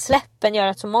att de här släppen gör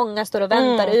att så många står och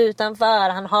väntar utanför.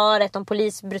 Han har ett om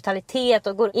polisbrutalitet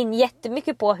och går in jättemycket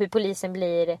på hur polisen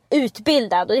blir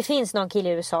utbildad. Och det finns någon kille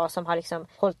i USA som har liksom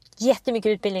hållit jättemycket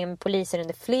utbildning med poliser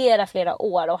under flera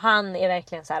år. Och han är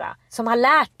verkligen så här, som har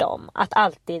lärt dem att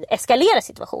alltid eskalera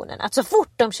situationen. Att så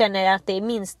fort de känner att det är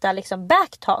minsta liksom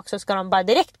backtalk så ska de bara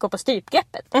direkt gå på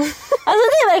strypgreppet. Alltså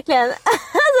det är verkligen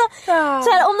alltså,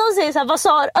 så här, om någon säger så här, vad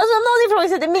sa, alltså om någon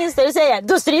ifrågasätter minsta du säger,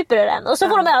 då stryper du den. Och så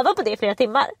får de öva på det i flera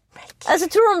timmar. Alltså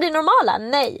tror de blir normala?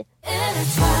 Nej.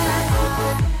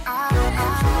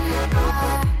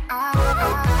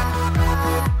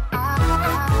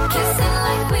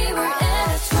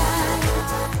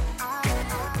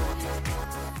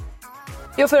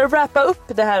 Ja, för att wrappa upp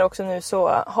det här också nu så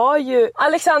har ju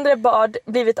Alexander Bard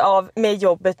blivit av med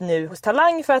jobbet nu hos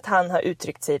Talang för att han har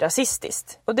uttryckt sig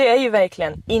rasistiskt. Och det är ju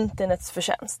verkligen internets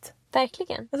förtjänst.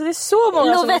 Verkligen. Alltså det är så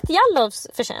många Lovette Jallovs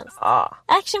förtjänst. Ja.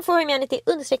 Action for Humanity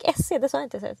 _SC, det sa jag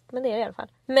inte sett, men det är det i alla fall.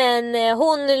 Men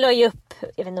hon la ju upp,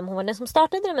 jag vet inte om hon var den som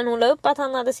startade det, men hon la upp att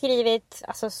han hade skrivit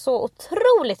alltså så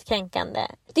otroligt kränkande.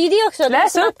 Det är ju det också.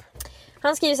 Läs upp!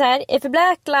 Han skriver så här: If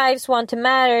black lives want to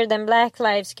matter, then black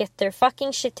lives get their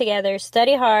fucking shit together,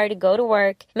 study hard, go to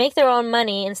work, make their own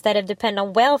money instead of depend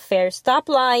on welfare, stop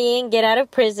lying, get out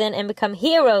of prison and become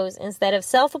heroes instead of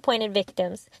self-appointed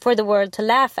victims for the world to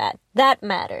laugh at. That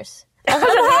matters. Alltså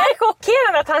det här är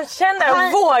chockerande att han känner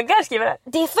och vågar skriva det.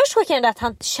 Det är först chockerande att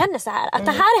han känner så här. Att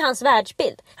det här är hans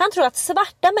världsbild. Han tror att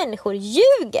svarta människor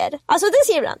ljuger. Alltså det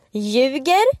skriver han.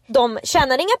 Ljuger. De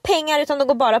tjänar inga pengar utan de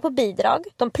går bara på bidrag.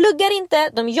 De pluggar inte,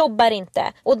 de jobbar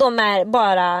inte. Och de är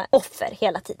bara offer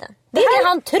hela tiden. Det är det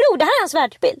han tror. Det här är hans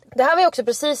världsbild. Det här var ju också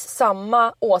precis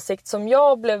samma åsikt som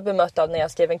jag blev bemött av när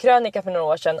jag skrev en krönika för några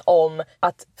år sedan om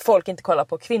att folk inte kollar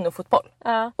på kvinnofotboll.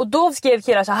 Ja. Och då skrev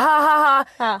killar så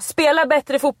här, spela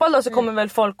bättre fotboll då så kommer väl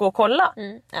folk gå och kolla.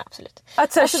 Ja, absolut.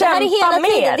 Att så här, alltså, det här är hela mer.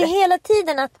 Tiden, det är hela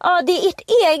tiden att det är ert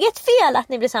eget fel att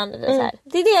ni blir sandade så här.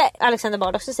 Det är det Alexander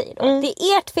Bard också säger då. Det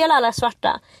är ert fel alla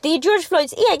svarta. Det är George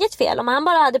Floyds eget fel. Om han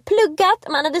bara hade pluggat,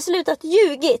 om han hade slutat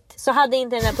ljugit, så hade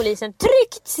inte den här polisen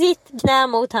tryckt sitt knä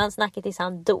mot hans nacke tills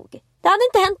han dog. Det hade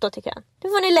inte hänt då, tycker jag. Det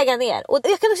får ni lägga ner. Och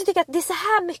jag kan också tycka att det är så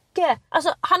här mycket.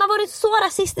 Alltså, han har varit så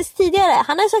rasistisk tidigare.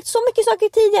 Han har sagt så mycket saker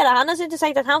tidigare. Han har inte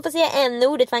sagt att han får säga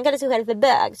n-ordet för han kallar sig själv för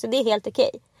bög. Så det är helt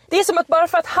okej. Det är som att bara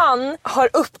för att han har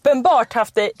uppenbart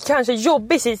haft det kanske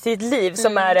jobbigt i sitt liv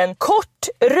som är en kort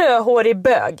rödhårig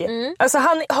bög. Alltså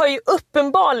han har ju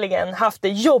uppenbarligen haft det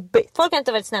jobbigt. Folk har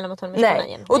inte varit snälla mot honom.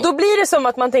 Nej. Och då blir det som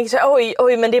att man tänker så här,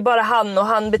 oj men det är bara han och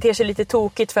han beter sig lite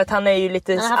tokigt för att han är ju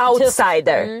lite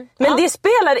outsider. Men det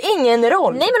spelar ingen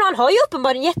roll. Nej, men han har ju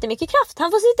uppenbarligen jättemycket kraft.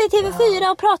 Han får sitta i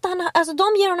TV4 och prata. Alltså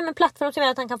de ger honom en plattform som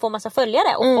gör att han kan få massa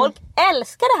följare. Och folk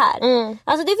älskar det här.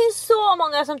 Alltså det finns så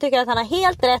många som tycker att han har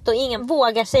helt rätt och ingen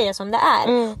vågar säga som det är.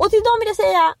 Och till dem vill jag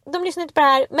säga, de lyssnar inte på det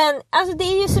här, men alltså det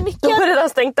är ju så mycket. De har redan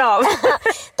stängt av.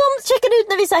 De checkade ut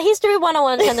när vi sa History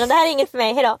 101, känner de, det här är inget för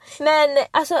mig, hejdå. Men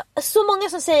alltså så många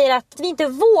som säger att vi inte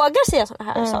vågar säga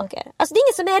sådana här saker. Alltså det är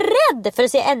ingen som är rädd för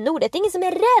att säga n-ordet. Det är ingen som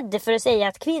är rädd för att säga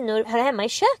att kvinnor hör hemma i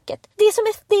köket. Det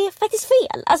är faktiskt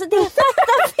fel. Alltså det är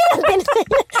faktafel. Jag är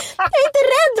inte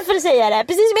rädd för att säga det.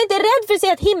 Precis som jag inte är rädd för att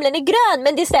säga att himlen är grön,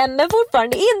 men det stämmer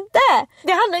fortfarande inte.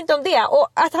 Det handlar inte om det. Och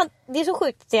att det är så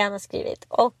sjukt det han har skrivit.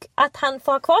 Och att han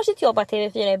får ha kvar sitt jobb att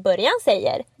TV4 i början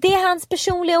säger. Det är hans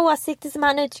personliga åsikter som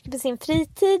han uttrycker på sin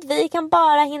fritid. Vi kan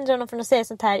bara hindra honom från att säga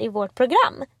sånt här i vårt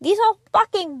program. Det är så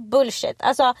fucking bullshit.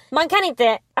 Alltså man kan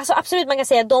inte, alltså absolut man kan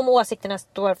säga att de åsikterna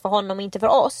står för honom och inte för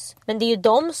oss. Men det är ju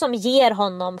de som ger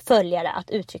honom följare att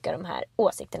uttrycka de här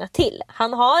åsikterna till.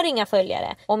 Han har inga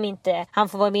följare om inte han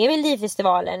får vara med i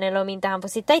Melodifestivalen eller om inte han får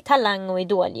sitta i Talang och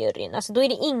Idol-juryn. Alltså då är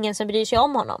det ingen som bryr sig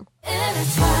om honom.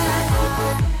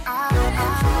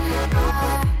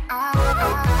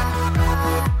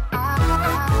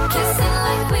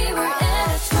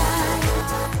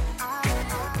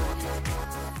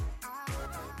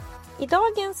 I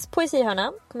dagens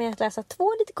poesihörna kommer jag att läsa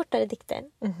 2 lite kortare dikter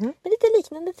med lite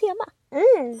liknande tema.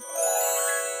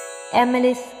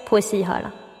 Emelies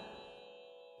poesihörna.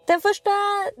 Den första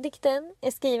dikten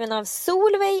är skriven av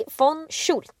Solveig von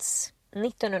Schultz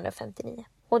 1959.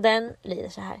 Och den lyder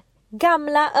så här.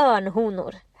 Gamla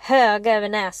örnhonor, höga över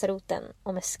näsroten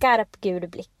och med skarp gul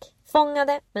blick.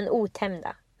 Fångade men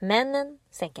otämjda. Männen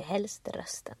sänker helst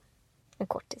rösten. En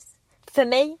kortis. För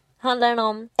mig handlar den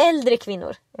om äldre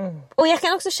kvinnor. Och jag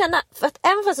kan också känna, för att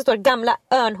även fast det står gamla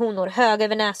örnhonor hög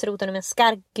över näsroten och med en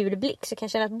skarp gul blick, så kan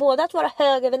jag känna att både att vara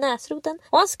hög över näsroten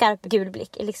och en skarp gul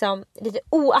blick är liksom lite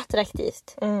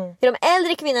oattraktivt. Det är de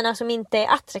äldre kvinnorna som inte är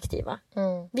attraktiva.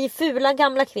 Vi är fula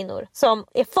gamla kvinnor som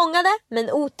är fångade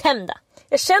men otämjda.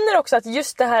 Jag känner också att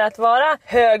just det här att vara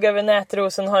hög över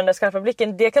nätrosen och ha den där skarpa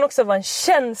blicken, det kan också vara en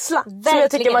känsla. Verkligen. Som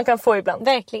jag tycker man kan få ibland.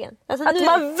 Verkligen. Alltså, att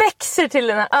man växer till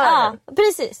den här örnen. Ja,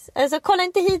 precis. Alltså kolla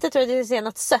inte hit och tror att du ser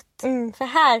något sött. För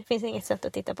här finns inget sött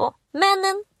att titta på.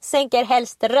 Männen sänker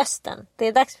helst rösten. Det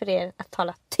är dags för er att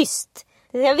tala tyst.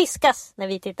 Det ska viskas när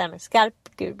vi tittar med skarp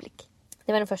gul blick.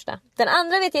 Det var den första. Den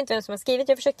andra vet jag inte vem som har skrivit.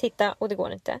 Jag har försökt titta och det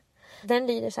går inte. Den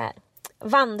lyder så här.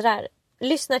 Vandrar.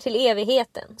 Lyssnar till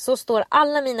evigheten, så står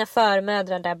alla mina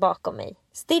förmödrar där bakom mig.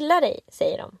 Stilla dig,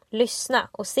 säger de. Lyssna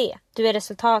och se. Du är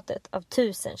resultatet av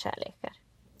 1000 kärlekar.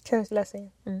 Kan du läsa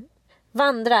igen?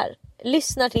 Vandrar.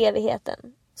 Lyssnar till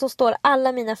evigheten, så står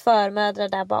alla mina förmödrar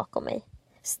där bakom mig.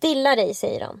 Stilla dig,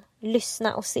 säger de.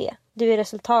 Lyssna och se. Du är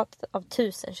resultatet av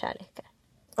 1000 kärlekar.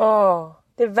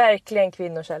 Det Det är verkligen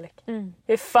kvinnokärlek.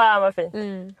 Det är fan vad fint.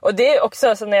 Och det är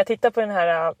också så när jag tittar på den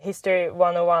här History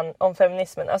 101 om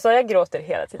feminismen. Alltså jag gråter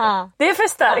hela tiden. Det är för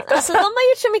starkt. Alltså de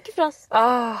har gjort så mycket för oss.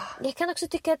 Jag kan också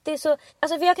tycka att det är så...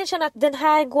 Alltså för jag kan känna att den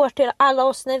här går till alla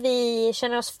oss när vi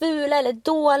känner oss fula eller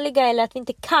dåliga eller att vi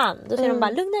inte kan. Då säger de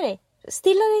bara, lugna dig.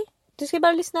 Stilla dig. Du ska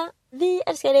bara lyssna. Vi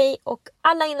älskar dig och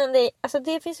alla innan dig. Alltså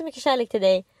det finns så mycket kärlek till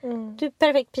dig. Du är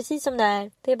perfekt precis som det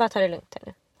är. Det är bara att ta det lugnt här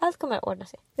nu. Allt kommer att ordna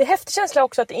sig. Det är häftig känsla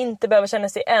också att inte behöva känna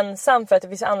sig ensam för att det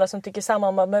finns andra som tycker samma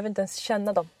och man behöver inte ens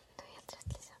känna dem. Det är helt rätt,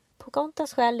 Lisa.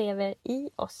 Pocahontas själ lever i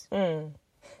oss.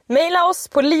 Maila oss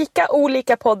på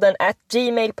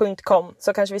likaolikapodden@gmail.com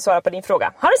så kanske vi svarar på din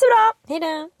fråga. Ha det så bra! Hej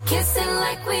då!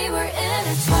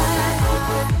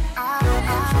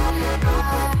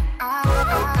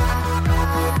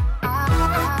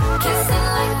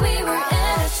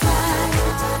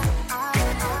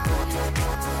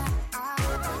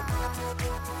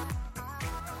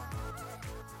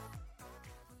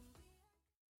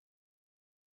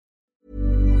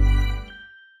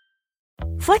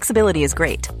 Flexibility is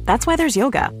great. That's why there's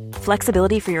yoga.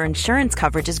 Flexibility for your insurance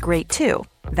coverage is great too.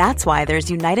 That's why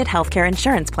there's United Healthcare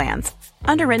Insurance Plans.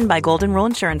 Underwritten by Golden Rule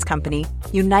Insurance Company,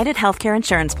 United Healthcare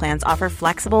Insurance Plans offer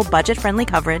flexible, budget-friendly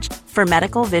coverage for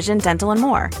medical, vision, dental, and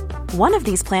more. One of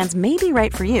these plans may be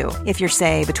right for you if you're,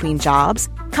 say, between jobs,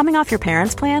 coming off your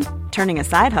parents' plan, turning a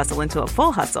side hustle into a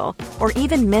full hustle, or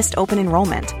even missed open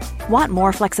enrollment. Want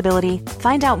more flexibility?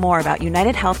 Find out more about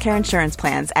United Healthcare Insurance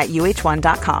Plans at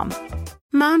uh1.com.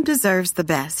 Mom deserves the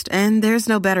best, and there's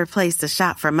no better place to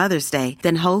shop for Mother's Day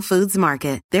than Whole Foods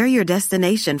Market. They're your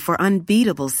destination for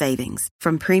unbeatable savings,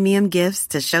 from premium gifts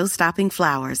to show-stopping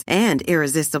flowers and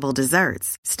irresistible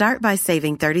desserts. Start by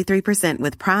saving 33%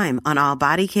 with Prime on all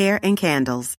body care and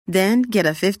candles. Then get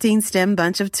a 15-stem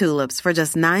bunch of tulips for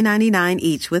just $9.99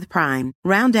 each with Prime.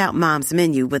 Round out Mom's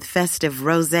menu with festive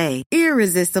rosé,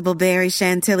 irresistible berry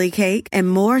chantilly cake, and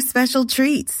more special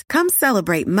treats. Come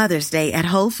celebrate Mother's Day at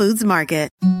Whole Foods Market.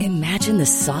 Imagine the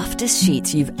softest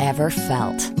sheets you've ever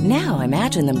felt. Now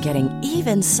imagine them getting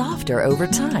even softer over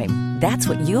time. That's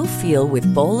what you'll feel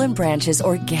with Boll & Branch's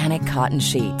organic cotton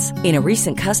sheets. In a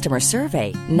recent customer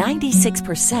survey,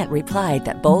 96% replied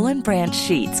that Boll & Branch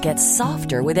sheets get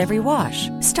softer with every wash.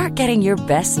 Start getting your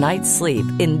best night's sleep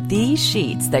in these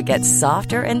sheets that get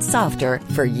softer and softer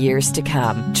for years to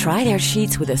come. Try their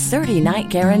sheets with a 30-night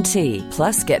guarantee.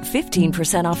 Plus, get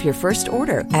 15% off your first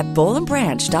order at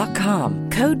bollandbranch.com.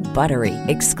 Code BUTTERY.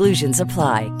 Exclusions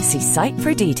apply. See site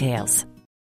for details.